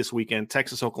need to see this weekend,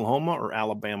 Texas, Oklahoma, or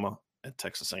Alabama at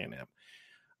Texas A&M?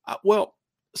 Well,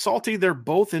 Salty, they're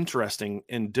both interesting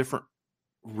in different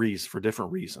for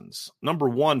different reasons. Number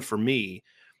one, for me,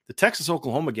 the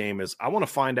Texas-Oklahoma game is I want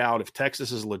to find out if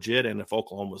Texas is legit and if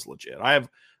Oklahoma is legit. I have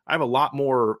a lot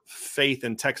more faith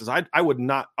in Texas. I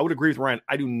would agree with Ryan.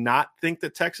 I do not think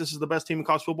that Texas is the best team in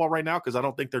college football right now, because I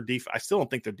still don't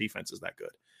think their defense is that good.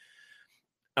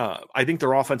 I think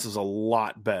their offense is a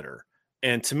lot better.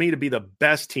 And to me, to be the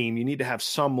best team, you need to have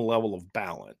some level of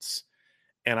balance.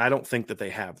 And I don't think that they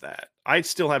have that. I'd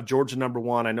still have Georgia number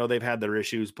 1. I know they've had their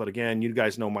issues, but again, you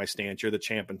guys know my stance. You're the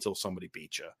champ until somebody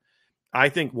beats you. I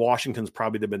think Washington's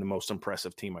probably been the most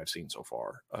impressive team I've seen so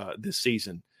far this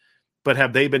season. But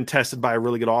have they been tested by a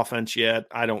really good offense yet?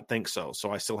 I don't think so.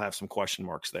 So I still have some question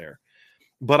marks there.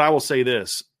 But I will say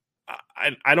this.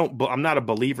 I'm not a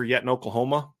believer yet in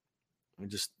Oklahoma.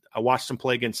 I watched them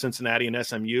play against Cincinnati and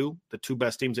SMU, the two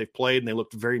best teams they've played, and they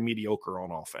looked very mediocre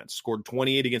on offense. Scored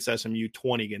 28 against SMU,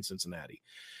 20 against Cincinnati.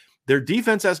 Their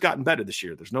defense has gotten better this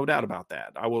year. There's no doubt about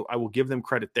that. I will give them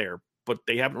credit there, but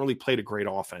they haven't really played a great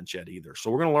offense yet either. So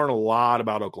we're going to learn a lot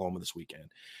about Oklahoma this weekend.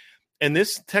 And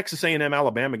this Texas A&M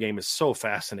Alabama game is so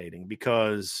fascinating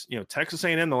because, Texas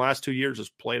A&M the last 2 years has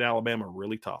played Alabama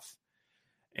really tough.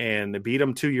 And they beat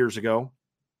them 2 years ago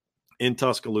in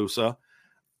Tuscaloosa.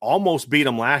 Almost beat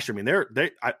them last year. I mean,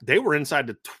 they were inside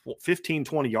the 15,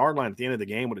 20-yard line at the end of the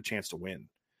game with a chance to win.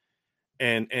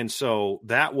 And so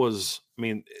that was,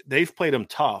 they've played them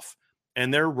tough,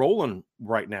 and they're rolling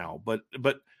right now. But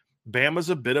Bama's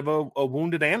a bit of a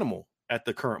wounded animal at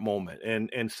the current moment.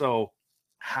 And so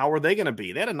how are they going to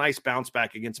be? They had a nice bounce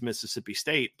back against Mississippi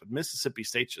State, but Mississippi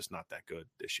State's just not that good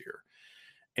this year.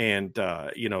 And,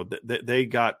 they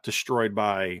got destroyed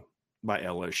by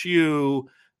LSU.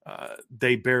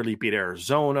 They barely beat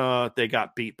Arizona. They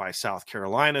got beat by South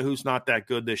Carolina, who's not that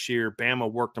good this year.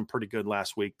 Bama worked them pretty good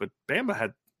last week, but Bama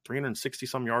had 360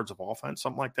 some yards of offense,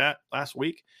 something like that last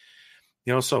week.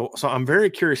 So I'm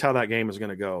very curious how that game is going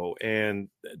to go. And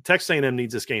Texas A&M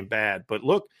needs this game bad. But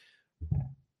look,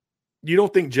 you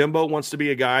don't think Jimbo wants to be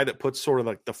a guy that puts sort of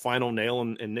like the final nail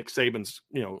in Nick Saban's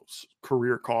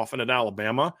career coffin at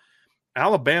Alabama?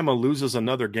 Alabama loses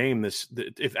another game.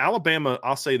 If Alabama,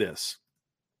 I'll say this.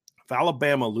 If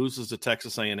Alabama loses to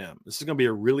Texas A&M, this is going to be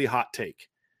a really hot take,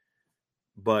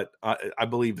 but I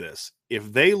believe this.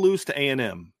 If they lose to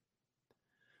A&M,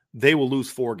 they will lose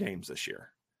 4 games this year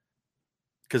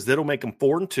because that'll make them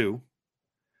 4-2.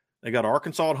 They got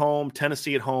Arkansas at home,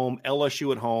 Tennessee at home,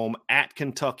 LSU at home, at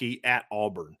Kentucky, at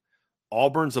Auburn.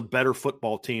 Auburn's a better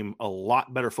football team, a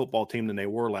lot better football team than they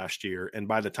were last year, and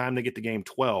by the time they get to game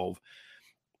 12,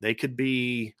 they could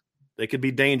be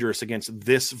dangerous against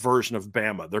this version of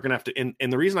Bama. They're going to have to,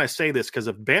 and the reason I say this, because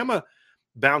if Bama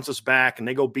bounces back and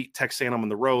they go beat Texas A&M on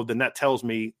the road, then that tells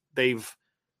me they've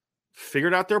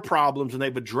figured out their problems and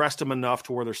they've addressed them enough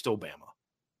to where they're still Bama,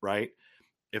 right?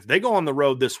 If they go on the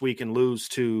road this week and lose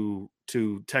to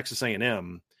Texas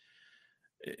A&M,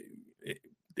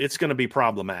 it's going to be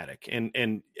problematic.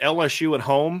 And LSU at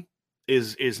home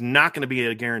is not going to be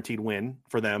a guaranteed win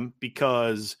for them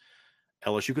because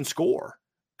LSU can score.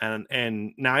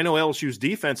 And now I know LSU's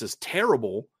defense is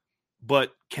terrible,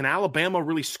 but can Alabama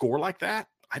really score like that?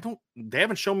 They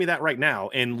haven't shown me that right now.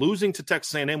 And losing to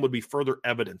Texas A&M would be further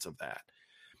evidence of that.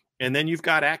 And then you've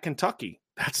got at Kentucky.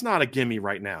 That's not a gimme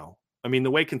right now.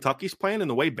 The way Kentucky's playing and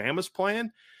the way Bama's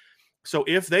playing. So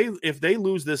if they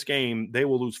lose this game, they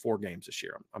will lose 4 games this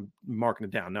year. I'm marking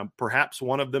it down. Now, perhaps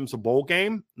one of them's a bowl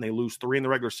game and they lose 3 in the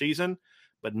regular season,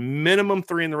 but minimum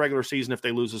 3 in the regular season if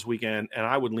they lose this weekend. And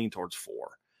I would lean towards 4.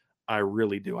 I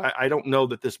really do. I don't know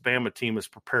that this Bama team is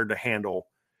prepared to handle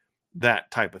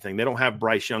that type of thing. They don't have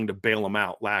Bryce Young to bail them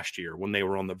out last year when they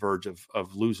were on the verge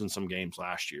of losing some games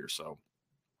last year. So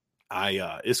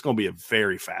it's going to be a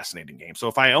very fascinating game. So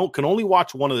if I can only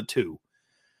watch one of the two,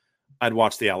 I'd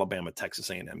watch the Alabama-Texas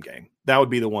A&M game. That would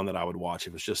be the one that I would watch.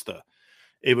 It was just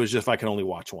if I can only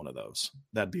watch one of those.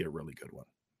 That'd be a really good one.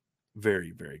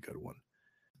 Very, very good one.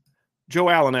 Joe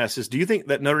Allen asks, do you think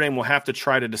that Notre Dame will have to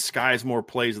try to disguise more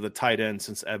plays of the tight end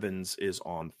since Evans is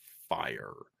on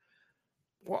fire?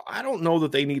 Well, I don't know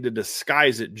that they need to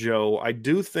disguise it, Joe. I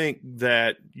do think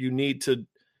that you need to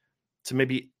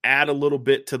maybe add a little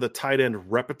bit to the tight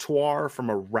end repertoire from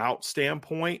a route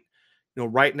standpoint.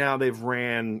 Right now they've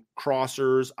ran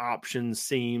crossers, options,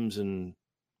 seams, and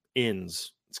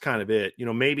ins. It's kind of it.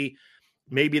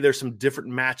 Maybe there's some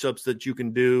different matchups that you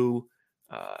can do.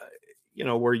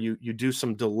 Where you do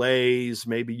some delays.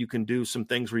 Maybe you can do some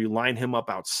things where you line him up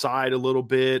outside a little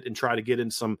bit and try to get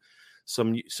in some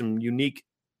unique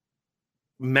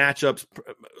matchups.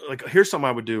 Like, here's something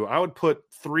I would do. I would put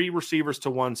 3 receivers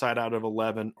to one side out of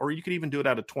 11, or you could even do it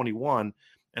out of 21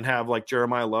 and have like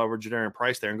Jeremiah Love or Jadarian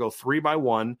Price there and go 3 by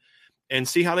 1 and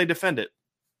see how they defend it.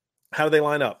 How do they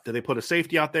line up? Do they put a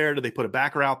safety out there? Do they put a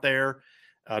backer out there?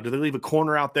 Do they leave a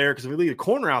corner out there? Because if we leave a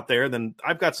corner out there, then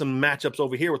I've got some matchups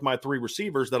over here with my 3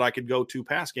 receivers that I could go to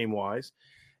pass game wise.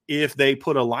 If they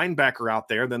put a linebacker out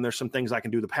there, then there's some things I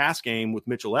can do the pass game with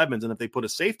Mitchell Evans. And if they put a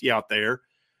safety out there,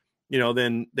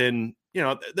 then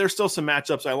there's still some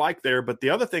matchups I like there. But the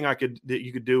other thing that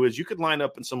you could do is you could line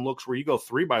up in some looks where you go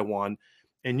 3 by 1,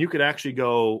 and you could actually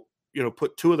go,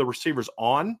 put 2 of the receivers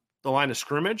on the line of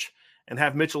scrimmage and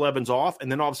have Mitchell Evans off,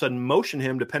 and then all of a sudden motion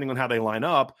him depending on how they line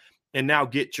up. And now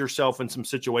get yourself in some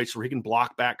situations where he can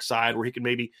block backside, where he can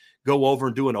maybe go over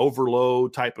and do an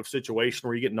overload type of situation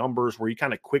where you get numbers, where you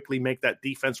kind of quickly make that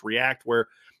defense react, where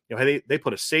hey, they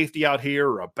put a safety out here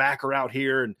or a backer out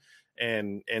here,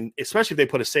 and especially if they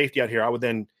put a safety out here, I would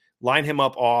then line him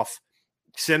up off,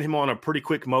 send him on a pretty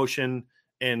quick motion,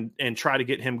 and try to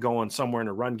get him going somewhere in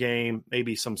a run game,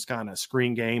 maybe some kind of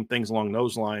screen game, things along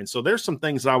those lines. So there's some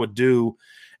things that I would do.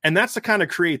 And that's the kind of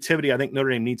creativity I think Notre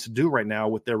Dame needs to do right now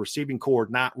with their receiving core,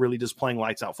 not really just playing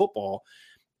lights out football,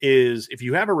 is if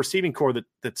you have a receiving core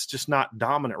that's just not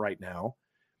dominant right now,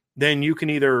 then you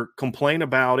can either complain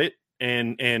about it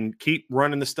and keep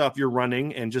running the stuff you're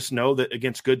running and just know that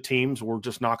against good teams, we're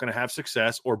just not going to have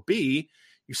success. Or B,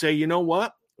 you say, you know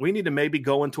what? We need to maybe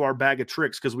go into our bag of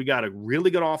tricks because we got a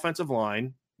really good offensive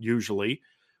line, usually.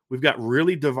 We've got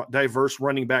really diverse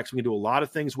running backs. We can do a lot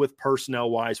of things with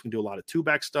personnel-wise. We can do a lot of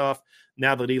two-back stuff.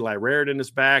 Now that Eli Raritan is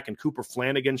back and Cooper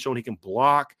Flanagan showing he can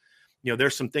block,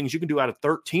 there's some things you can do out of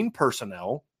 13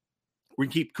 personnel. We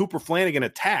can keep Cooper Flanagan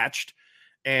attached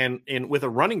and with a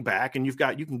running back, and you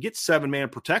can get 7-man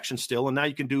protection still, and now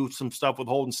you can do some stuff with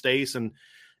Holden Stace and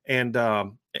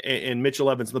Mitchell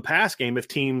Evans in the pass game if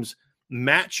teams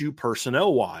match you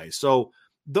personnel-wise. So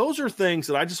those are things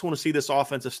that I just want to see this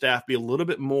offensive staff be a little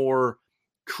bit more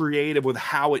creative with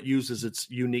how it uses its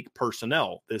unique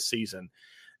personnel this season.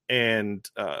 And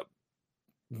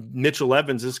Mitchell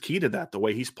Evans is key to that, the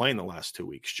way he's playing the last 2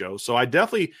 weeks, Joe. So I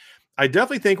definitely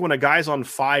think when a guy's on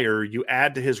fire, you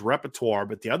add to his repertoire.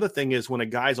 But the other thing is when a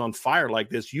guy's on fire like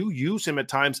this, you use him at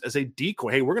times as a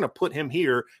decoy. Hey, we're going to put him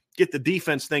here, get the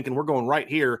defense thinking we're going right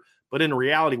here. But in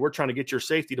reality, we're trying to get your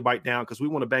safety to bite down because we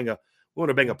want to bang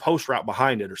a post route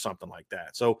behind it or something like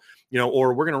that. So,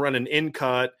 or we're going to run an in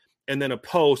cut and then a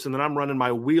post, and then I'm running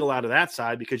my wheel out of that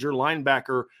side because your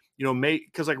linebacker,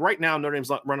 because like right now, Notre Dame's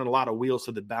running a lot of wheels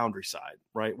to the boundary side,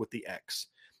 right, with the X.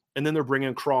 And then they're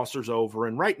bringing crossers over.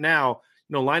 And right now,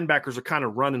 linebackers are kind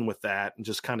of running with that and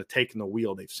just kind of taking the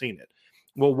wheel. They've seen it.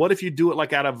 Well, what if you do it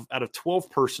like out of 12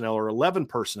 personnel or 11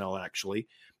 personnel, actually,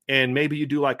 and maybe you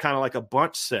do like kind of like a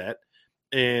bunch set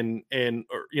a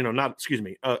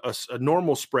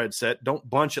normal spread set. Don't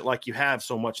bunch it like you have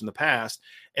so much in the past,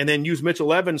 and then use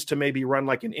Mitchell Evans to maybe run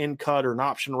like an in cut or an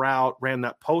option route, ran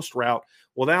that post route.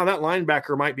 Well, now that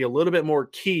linebacker might be a little bit more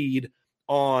keyed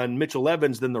on Mitchell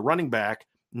Evans than the running back.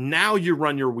 Now you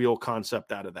run your wheel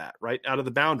concept out of that, right? Out of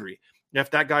the boundary.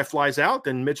 If that guy flies out,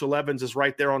 then Mitchell Evans is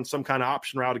right there on some kind of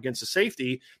option route against a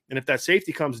safety. And if that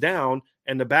safety comes down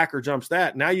and the backer jumps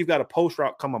that, now you've got a post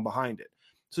route coming behind it.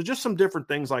 So just some different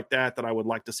things like that I would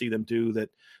like to see them do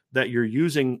that you're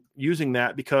using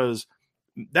that, because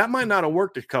that might not have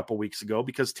worked a couple weeks ago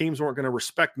because teams weren't going to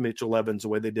respect Mitchell Evans the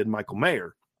way they did Michael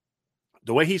Mayer.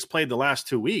 The way he's played the last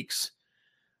 2 weeks,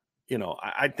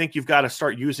 I think you've got to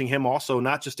start using him also,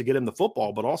 not just to get him the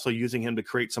football, but also using him to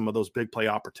create some of those big play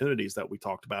opportunities that we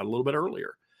talked about a little bit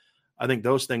earlier. I think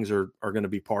those things are going to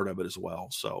be part of it as well.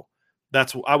 So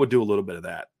I would do a little bit of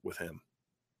that with him.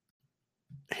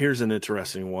 Here's an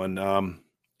interesting one.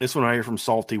 This one I hear from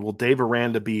Salty. Will Dave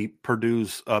Aranda be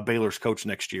Purdue's Baylor's coach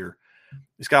next year?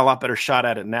 He's got a lot better shot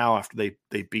at it now after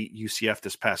they beat UCF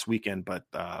this past weekend, but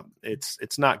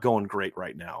it's not going great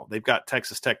right now. They've got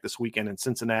Texas Tech this weekend and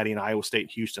Cincinnati and Iowa State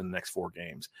and Houston the next 4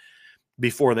 games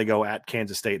before they go at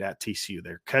Kansas State, at TCU.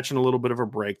 They're catching a little bit of a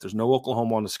break. There's no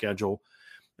Oklahoma on the schedule.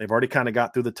 They've already kind of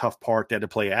got through the tough part. They had to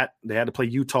play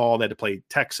Utah. They had to play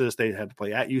Texas. They had to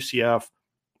play at UCF.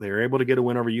 They were able to get a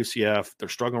win over UCF. They're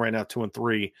struggling right now, 2-3.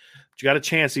 But you got a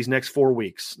chance these next 4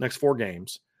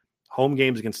 games. Home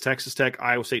games against Texas Tech,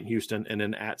 Iowa State, and Houston, and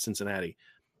then at Cincinnati.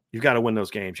 You've got to win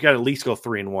those games. You got to at least go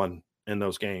 3-1 in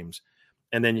those games.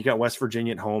 And then you got West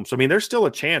Virginia at home. So, there's still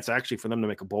a chance actually for them to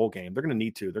make a bowl game. They're going to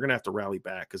need to. They're going to have to rally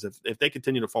back because if they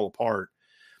continue to fall apart,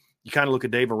 you kind of look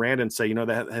at Dave Aranda and say,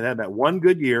 they had that one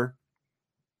good year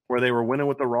where they were winning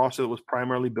with the roster that was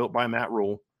primarily built by Matt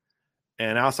Rule.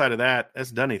 And outside of that,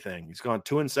 that's done anything. He's gone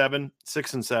 2-7,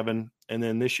 6-7, and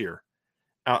then this year,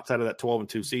 outside of that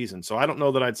 12-2 season. So I don't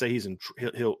know that I'd say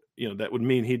he'll that would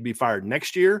mean he'd be fired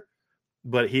next year,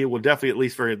 but he will definitely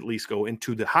at least go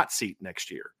into the hot seat next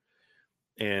year.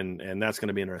 And that's going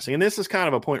to be interesting. And this is kind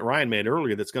of a point Ryan made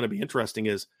earlier that's going to be interesting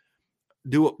is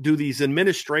do these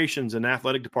administrations and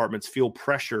athletic departments feel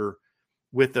pressure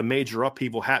with the major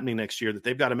upheaval happening next year that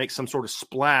they've got to make some sort of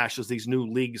splash as these new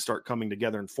leagues start coming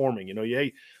together and forming?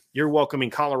 You're welcoming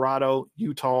Colorado,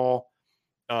 Utah,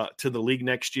 to the league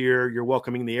next year. You're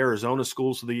welcoming the Arizona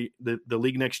schools to the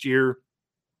league next year.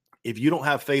 If you don't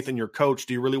have faith in your coach,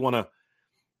 do you really want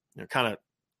to kind of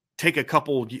take a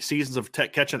couple seasons of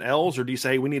catching L's, or do you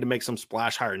say, hey, we need to make some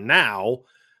splash hire now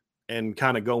and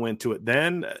kind of go into it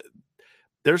then?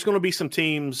 There's going to be some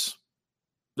teams.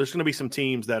 There's going to be some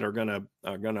teams that are going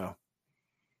to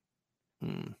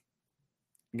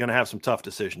have some tough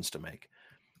decisions to make.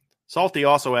 Salty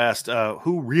also asked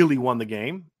who really won the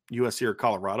game, USC or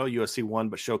Colorado. USC won,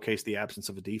 but showcased the absence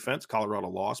of a defense. Colorado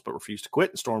lost, but refused to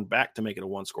quit and stormed back to make it a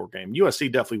one-score game. USC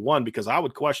definitely won because I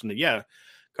would question that, yeah,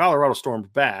 Colorado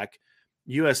stormed back.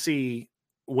 USC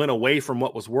went away from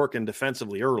what was working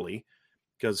defensively early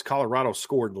because Colorado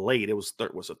scored late. It was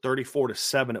a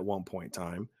 34-7 at one point in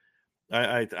time.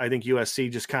 I think USC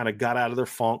just kind of got out of their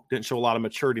funk, didn't show a lot of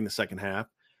maturity in the second half.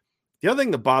 The other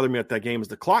thing that bothered me at that game is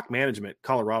the clock management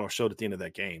Colorado showed at the end of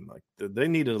that game. Like they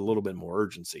needed a little bit more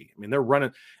urgency. I mean, they're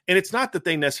running, and it's not that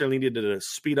they necessarily needed to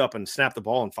speed up and snap the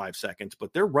ball in 5 seconds,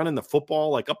 but they're running the football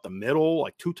like up the middle,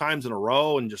 like 2 times in a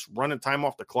row and just running time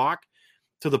off the clock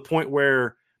to the point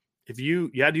where if you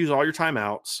had to use all your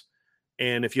timeouts,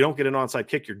 and if you don't get an onside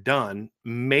kick, you're done.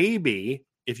 Maybe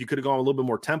if you could have gone a little bit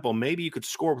more tempo, maybe you could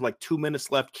score with like 2 minutes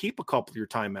left, keep a couple of your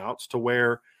timeouts to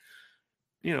where,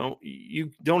 you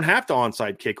don't have to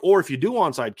onside kick, or if you do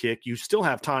onside kick, you still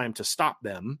have time to stop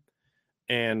them.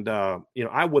 And,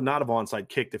 I would not have onside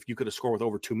kicked if you could have scored with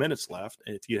over 2 minutes left,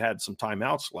 if you had some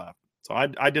timeouts left. So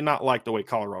I did not like the way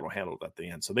Colorado handled it at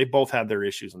the end. So they both had their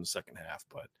issues in the second half,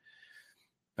 but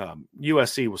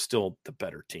USC was still the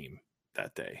better team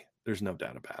that day. There's no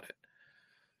doubt about it.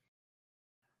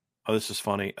 Oh, this is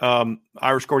funny.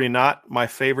 Irish Gordian Knot, my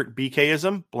favorite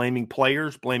BKism, blaming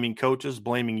players, blaming coaches,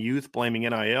 blaming youth, blaming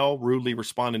NIL, rudely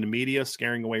responding to media,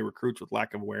 scaring away recruits with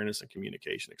lack of awareness and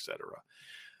communication, etc.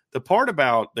 The part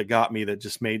about that got me that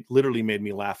just literally made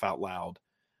me laugh out loud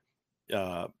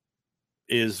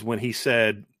is when he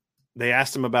said, they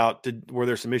asked him about, were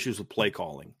there some issues with play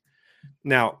calling?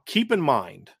 Now, keep in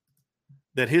mind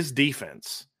that his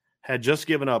defense had just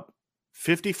given up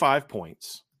 55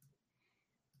 points.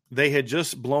 They had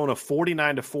just blown a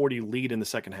 49-40 lead in the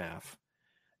second half,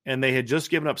 and they had just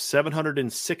given up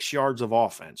 706 yards of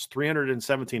offense,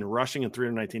 317 rushing and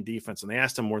 319 defense. And they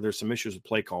asked him, were there some issues with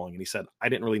play calling? And he said, I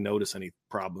didn't really notice any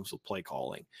problems with play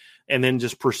calling. And then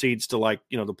just proceeds to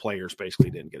the players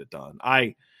basically didn't get it done.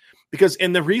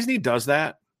 And the reason he does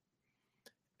that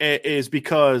is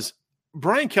because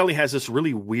Brian Kelly has this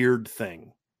really weird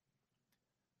thing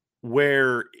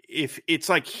where if it's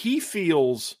like he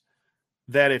feels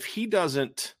that if he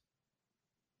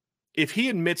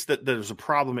admits that there's a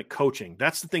problem at coaching,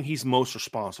 that's the thing he's most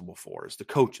responsible for is the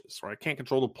coaches, right? Can't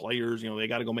control the players. They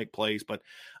got to go make plays, but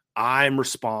I'm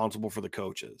responsible for the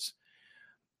coaches.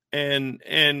 And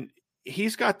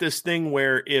he's got this thing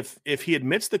where if he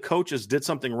admits the coaches did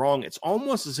something wrong, it's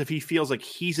almost as if he feels like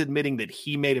he's admitting that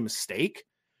he made a mistake,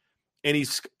 and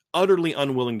he's utterly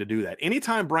unwilling to do that.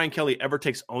 Anytime Brian Kelly ever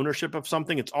takes ownership of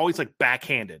something, it's always like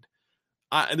backhanded.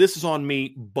 This is on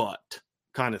me, but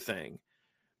kind of thing.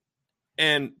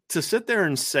 And to sit there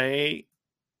and say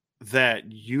that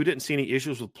you didn't see any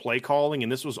issues with play calling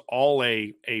and this was all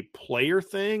a player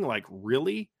thing, like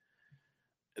really?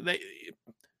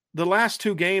 The last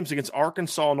 2 games against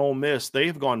Arkansas and Ole Miss, they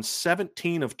have gone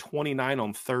 17 of 29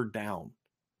 on third down.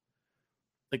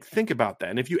 Like, think about that.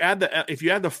 And if you add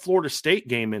the Florida State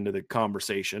game into the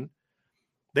conversation,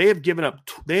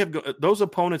 those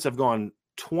opponents have gone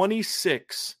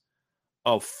 26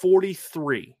 of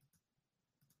 43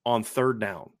 on third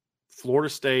down. Florida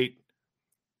State,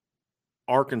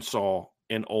 Arkansas,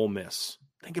 and Ole Miss.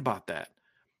 Think about that.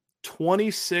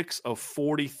 26 of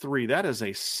 43. That is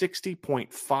a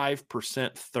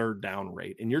 60.5% third down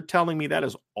rate. And you're telling me that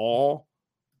is all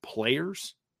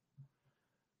players?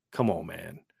 Come on,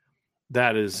 man.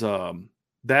 That is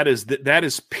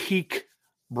peak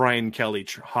Brian Kelly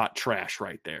hot trash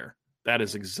right there. That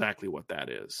is exactly what that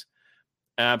is.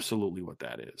 Absolutely what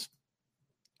that is.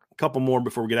 A couple more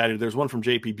before we get out of here. There's one from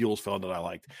JP Buellsfeld that I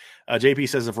liked. JP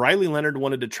says, if Riley Leonard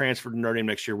wanted to transfer to Notre Dame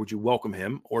next year, would you welcome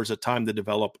him, or is it time to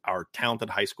develop our talented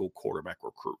high school quarterback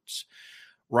recruits?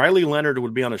 Riley Leonard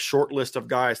would be on a short list of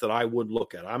guys that I would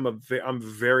look at. I'm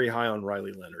very high on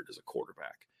Riley Leonard as a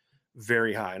quarterback.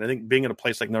 Very high. And I think being in a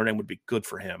place like Notre Dame would be good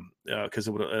for him because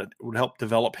it would help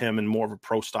develop him in more of a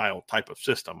pro-style type of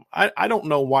system. I don't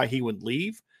know why he would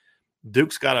leave.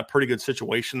 Duke's got a pretty good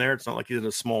situation there. It's not like he's in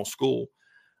a small school.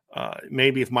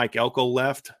 Maybe if Mike Elko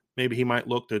left, maybe he might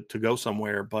look to go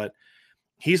somewhere. But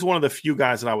he's one of the few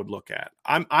guys that I would look at.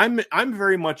 I'm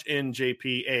very much in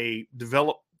JP.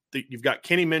 You've got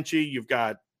Kenny Minchie, you've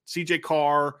got CJ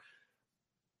Carr,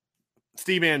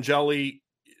 Steve Angeli.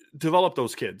 Develop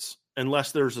those kids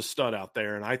unless there's a stud out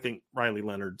there. And I think Riley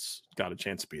Leonard's got a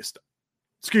chance to be a stud.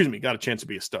 Got a chance to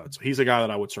be a stud. So he's a guy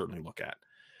that I would certainly look at.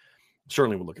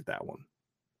 Certainly would look at that one.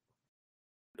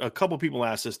 A couple people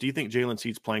asked us, do you think Jalen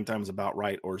Seed's playing time is about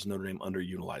right, or is Notre Dame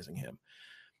underutilizing him?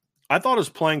 I thought his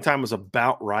playing time was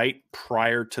about right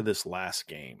prior to this last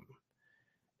game.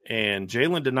 And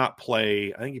Jalen did not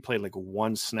play. I think he played like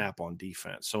one snap on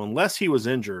defense. So unless he was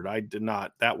injured,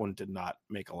 that one did not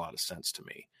make a lot of sense to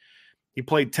me. He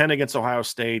played 10 against Ohio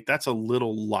State. That's a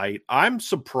little light. I'm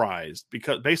surprised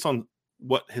because based on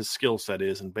what his skill set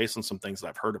is and based on some things that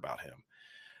I've heard about him,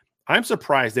 I'm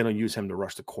surprised they don't use him to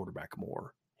rush the quarterback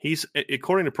more. He's,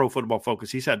 according to Pro Football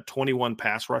Focus, he's had 21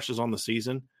 pass rushes on the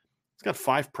season. He's got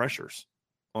 5 pressures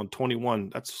on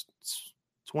 21. It's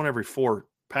one every 4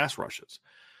 pass rushes.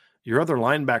 Your other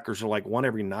linebackers are like 1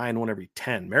 every 9, 1 every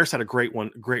 10. Maris had a great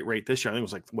rate this year. I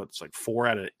think it was like 4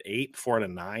 out of 8, 4 out of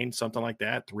 9, something like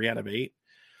that, 3 out of 8.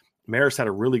 Maris had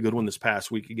a really good one this past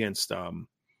week against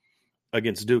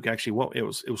Duke. Actually, well, it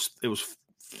was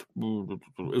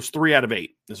 3 out of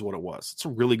 8 is what it was. It's a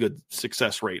really good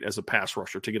success rate as a pass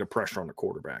rusher to get a pressure on the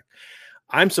quarterback.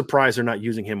 I'm surprised they're not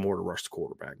using him more to rush the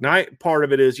quarterback. Now, part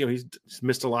of it is, he's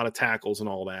missed a lot of tackles and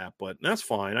all that, but that's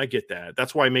fine. I get that.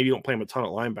 That's why maybe you don't play him a ton of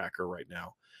linebacker right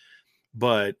now.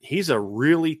 But he's a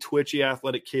really twitchy,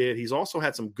 athletic kid. He's also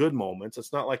had some good moments.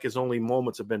 It's not like his only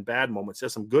moments have been bad moments. He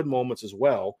has some good moments as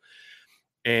well.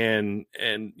 And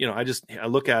I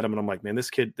look at him and I'm like, man, this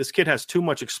kid has too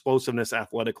much explosiveness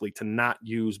athletically to not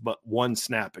use but one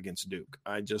snap against Duke.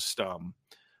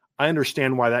 I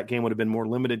understand why that game would have been more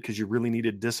limited because you really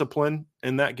needed discipline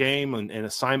in that game and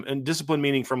assignment, and discipline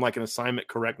meaning from like an assignment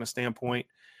correctness standpoint.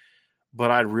 But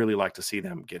I'd really like to see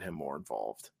them get him more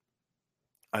involved.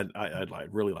 I'd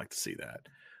really like to see that.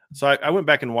 So I went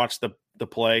back and watched the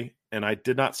play, and I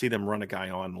did not see them run a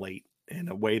guy on late in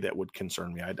a way that would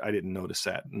concern me. I didn't notice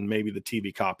that, and maybe the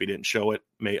TV copy didn't show it.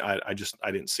 I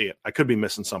didn't see it. I could be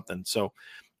missing something. So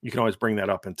you can always bring that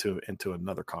up into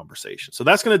another conversation. So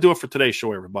that's going to do it for today's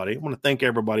show, everybody. I want to thank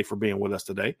everybody for being with us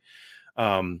today.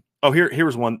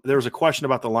 Here's one. There was a question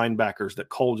about the linebackers that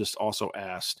Cole just also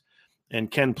asked, and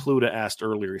Ken Pluta asked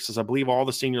earlier. He says, I believe all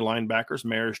the senior linebackers,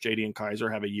 Maris, JD, and Kaiser,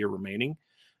 have a year remaining.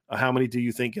 How many do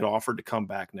you think get offered to come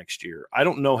back next year? I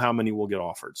don't know how many will get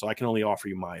offered, so I can only offer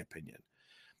you my opinion.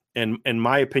 And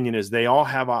my opinion is they all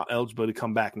have eligibility to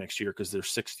come back next year because they're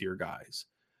 6th-year guys.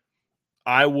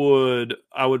 I would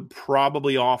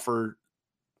probably offer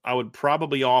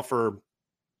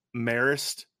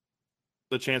Marist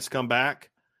the chance to come back,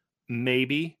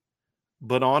 maybe.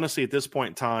 But honestly, at this point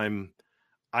in time,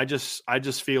 I just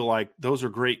feel like those are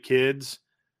great kids.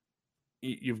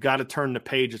 You've got to turn the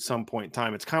page at some point in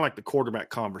time. It's kind of like the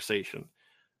quarterback conversation.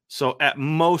 So at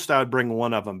most, I would bring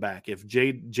one of them back. If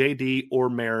JD or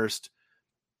Marist,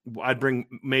 I'd bring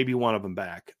maybe one of them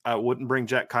back. I wouldn't bring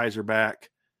Jack Kaiser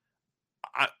back.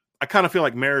 I kind of feel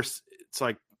like Marist, it's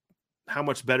like, how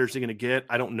much better is he going to get?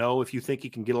 I don't know. If you think he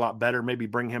can get a lot better, maybe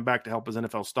bring him back to help his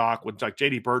NFL stock. With like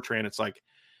JD Bertrand, it's like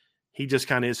he just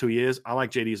kind of is who he is. I like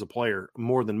JD as a player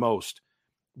more than most,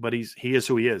 but he is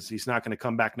who he is. He's not going to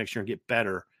come back next year and get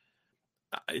better.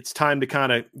 It's time to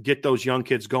kind of get those young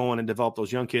kids going and develop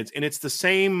those young kids. And it's the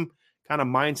same kind of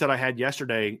mindset I had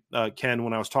yesterday, Ken,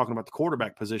 when I was talking about the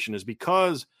quarterback position, is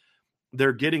because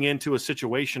they're getting into a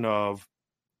situation of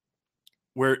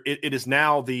where it is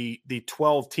now the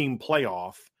 12-team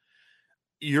playoff.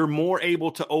 You're more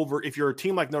able to if you're a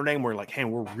team like Notre Dame where like, hey,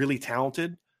 we're really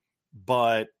talented,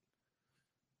 but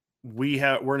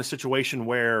we're in a situation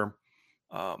where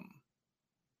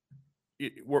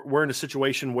we're in a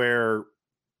situation where,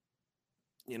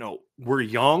 we're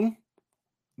young,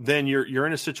 then you're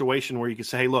in a situation where you can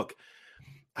say, hey, look,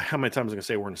 how many times am I going to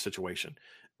say we're in a situation?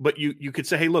 But you could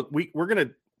say, hey, look, we're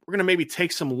going to maybe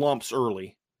take some lumps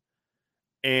early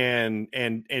and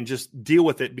just deal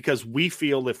with it, because we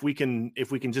feel if we can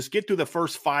just get through the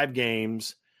first 5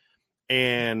 games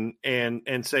and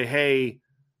say, hey,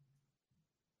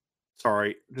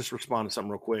 sorry, just respond to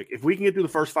something real quick. If we can get through the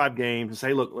first 5 games and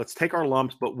say, look, let's take our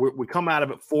lumps, but we come out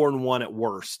of it 4-1 at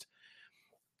worst.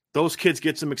 Those kids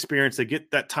get some experience. They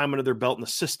get that time under their belt in the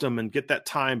system and get that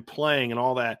time playing and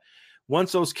all that.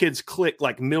 Once those kids click,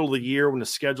 like middle of the year when the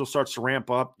schedule starts to ramp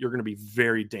up, you're going to be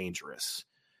very dangerous.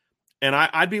 And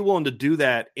I'd be willing to do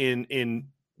that in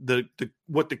the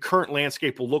what the current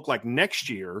landscape will look like next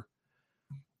year,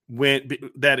 when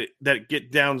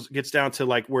it gets down to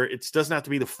like where it doesn't have to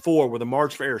be the 4, where the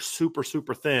margin for error is super,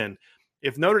 super thin.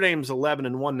 If Notre Dame's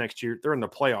 11-1 next year, they're in the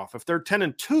playoff. If they're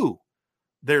 10-2,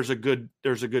 there's a good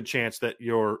chance that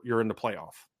you're in the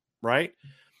playoff, right?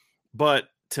 But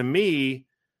to me,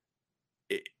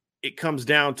 it comes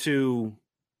down to,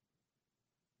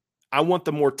 I want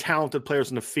the more talented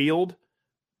players in the field.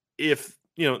 If,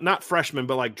 not freshmen,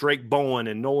 but like Drake Bowen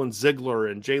and Nolan Ziegler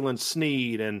and Jalen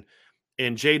Sneed and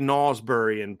Jaden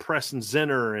Osbury and Preston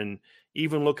Zinner, and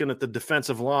even looking at the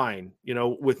defensive line,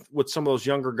 with some of those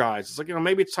younger guys, it's like,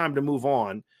 maybe it's time to move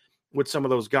on. with some of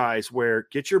those guys where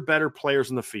get your better players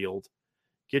in the field,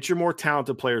 get your more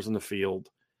talented players in the field,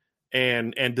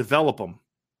 and develop them.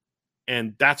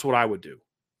 And that's what I would do.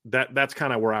 That's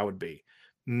kind of where I would be.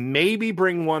 Maybe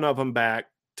bring one of them back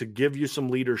to give you some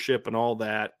leadership and all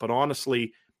that. But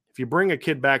honestly, if you bring a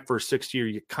kid back for a 6th year,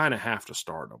 you kind of have to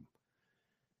start them.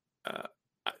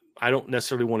 I don't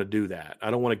necessarily want to do that.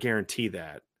 I don't want to guarantee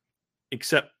that,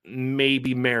 except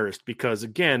maybe Marist, because,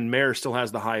 again, Marist still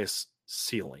has the highest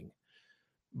ceiling.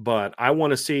 But I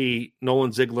want to see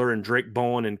Nolan Ziegler and Drake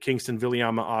Bowen and Kingston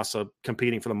Viliama-Asa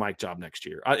competing for the Mike job next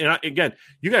year. Again,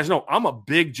 you guys know I'm a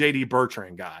big J.D.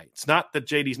 Bertrand guy. It's not that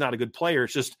J.D.'s not a good player.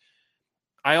 It's just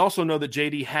I also know that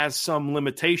J.D. has some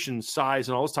limitations, size,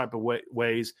 and all those type of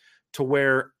ways to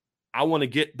where I want to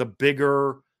get the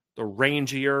bigger, the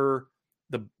rangier,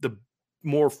 the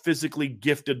more physically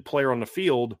gifted player on the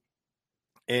field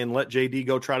and let JD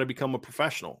go try to become a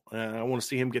professional. And I want to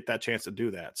see him get that chance to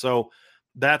do that. So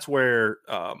that's where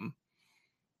I'm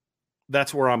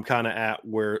kind of at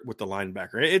with the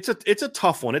linebacker. It's a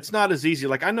tough one. It's not as easy.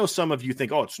 Like, I know some of you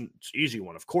think, oh, it's an easy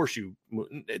one. Of course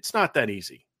it's not that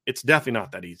easy. It's definitely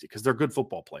not that easy because they're good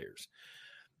football players.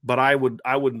 But I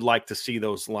would like to see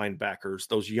those linebackers,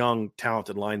 those young,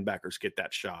 talented linebackers get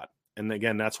that shot. And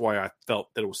again, that's why I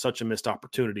felt that it was such a missed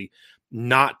opportunity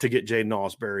not to get Jaden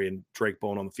Ausberry and Drake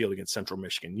Bowen on the field against Central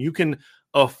Michigan. You can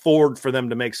afford for them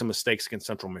to make some mistakes against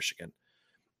Central Michigan.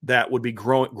 That would be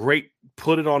great.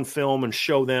 Put it on film and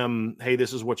show them, hey,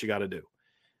 this is what you got to do.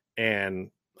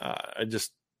 And it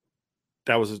just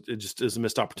is a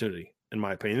missed opportunity, in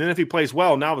my opinion. And if he plays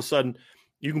well, now all of a sudden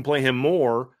you can play him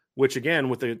more, which, again,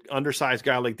 with an undersized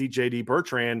guy like J.D.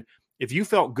 Bertrand, if you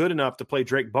felt good enough to play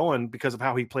Drake Bowen because of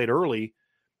how he played early,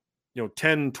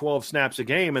 10, 12 snaps a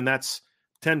game, and that's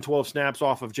 10, 12 snaps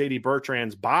off of J.D.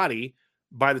 Bertrand's body,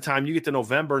 by the time you get to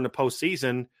November in the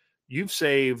postseason, you've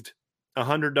saved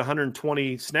 100 to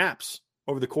 120 snaps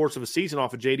over the course of a season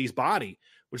off of JD's body,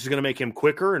 which is going to make him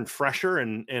quicker and fresher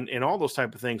and all those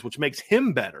type of things, which makes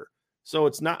him better. So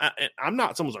it's not, I'm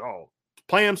not someone's like, oh,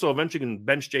 play him so eventually you can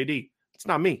bench JD. It's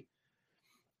not me.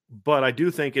 But I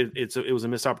do think it was a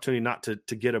missed opportunity not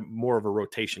to get more of a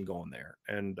rotation going there.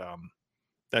 And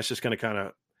that's just going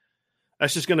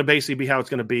to basically be how it's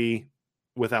going to be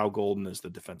with Al Golden as the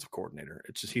defensive coordinator.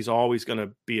 It's just, he's always going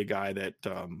to be a guy that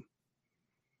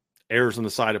errs on the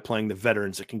side of playing the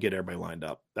veterans that can get everybody lined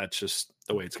up. That's just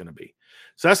the way it's going to be.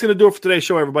 So that's going to do it for today's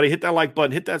show, everybody. Hit that like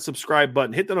button, hit that subscribe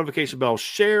button, hit the notification bell,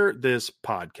 share this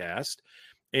podcast.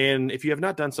 And if you have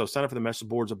not done so, sign up for the message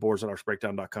boards at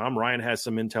boards.archbreakdown.com. Ryan has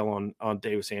some intel on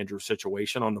Davis Andrews'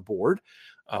 situation on the board.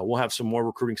 We'll have some more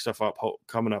recruiting stuff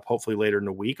coming up hopefully later in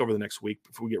the week, over the next week,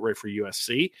 before we get ready for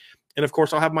USC. And, of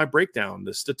course, I'll have my breakdown,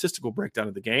 the statistical breakdown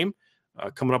of the game,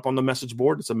 coming up on the message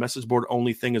board. It's a message board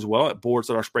only thing as well at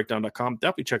boards.archbreakdown.com.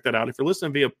 Definitely check that out. If you're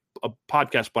listening via a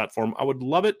podcast platform, I would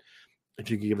love it if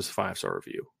you could give us a 5-star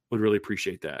review. Would really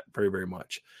appreciate that very, very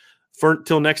much.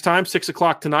 Till next time, 6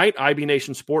 o'clock tonight, IB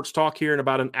Nation Sports Talk here in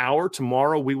about an hour.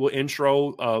 Tomorrow we will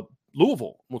intro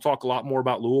Louisville. We'll talk a lot more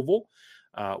about Louisville.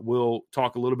 We'll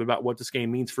talk a little bit about what this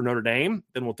game means for Notre Dame.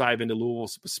 Then we'll dive into Louisville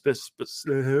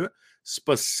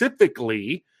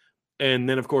specifically. And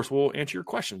then, of course, we'll answer your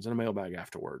questions in a mailbag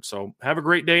afterwards. So have a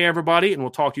great day, everybody, and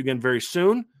we'll talk to you again very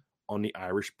soon on the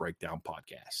Irish Breakdown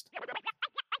Podcast.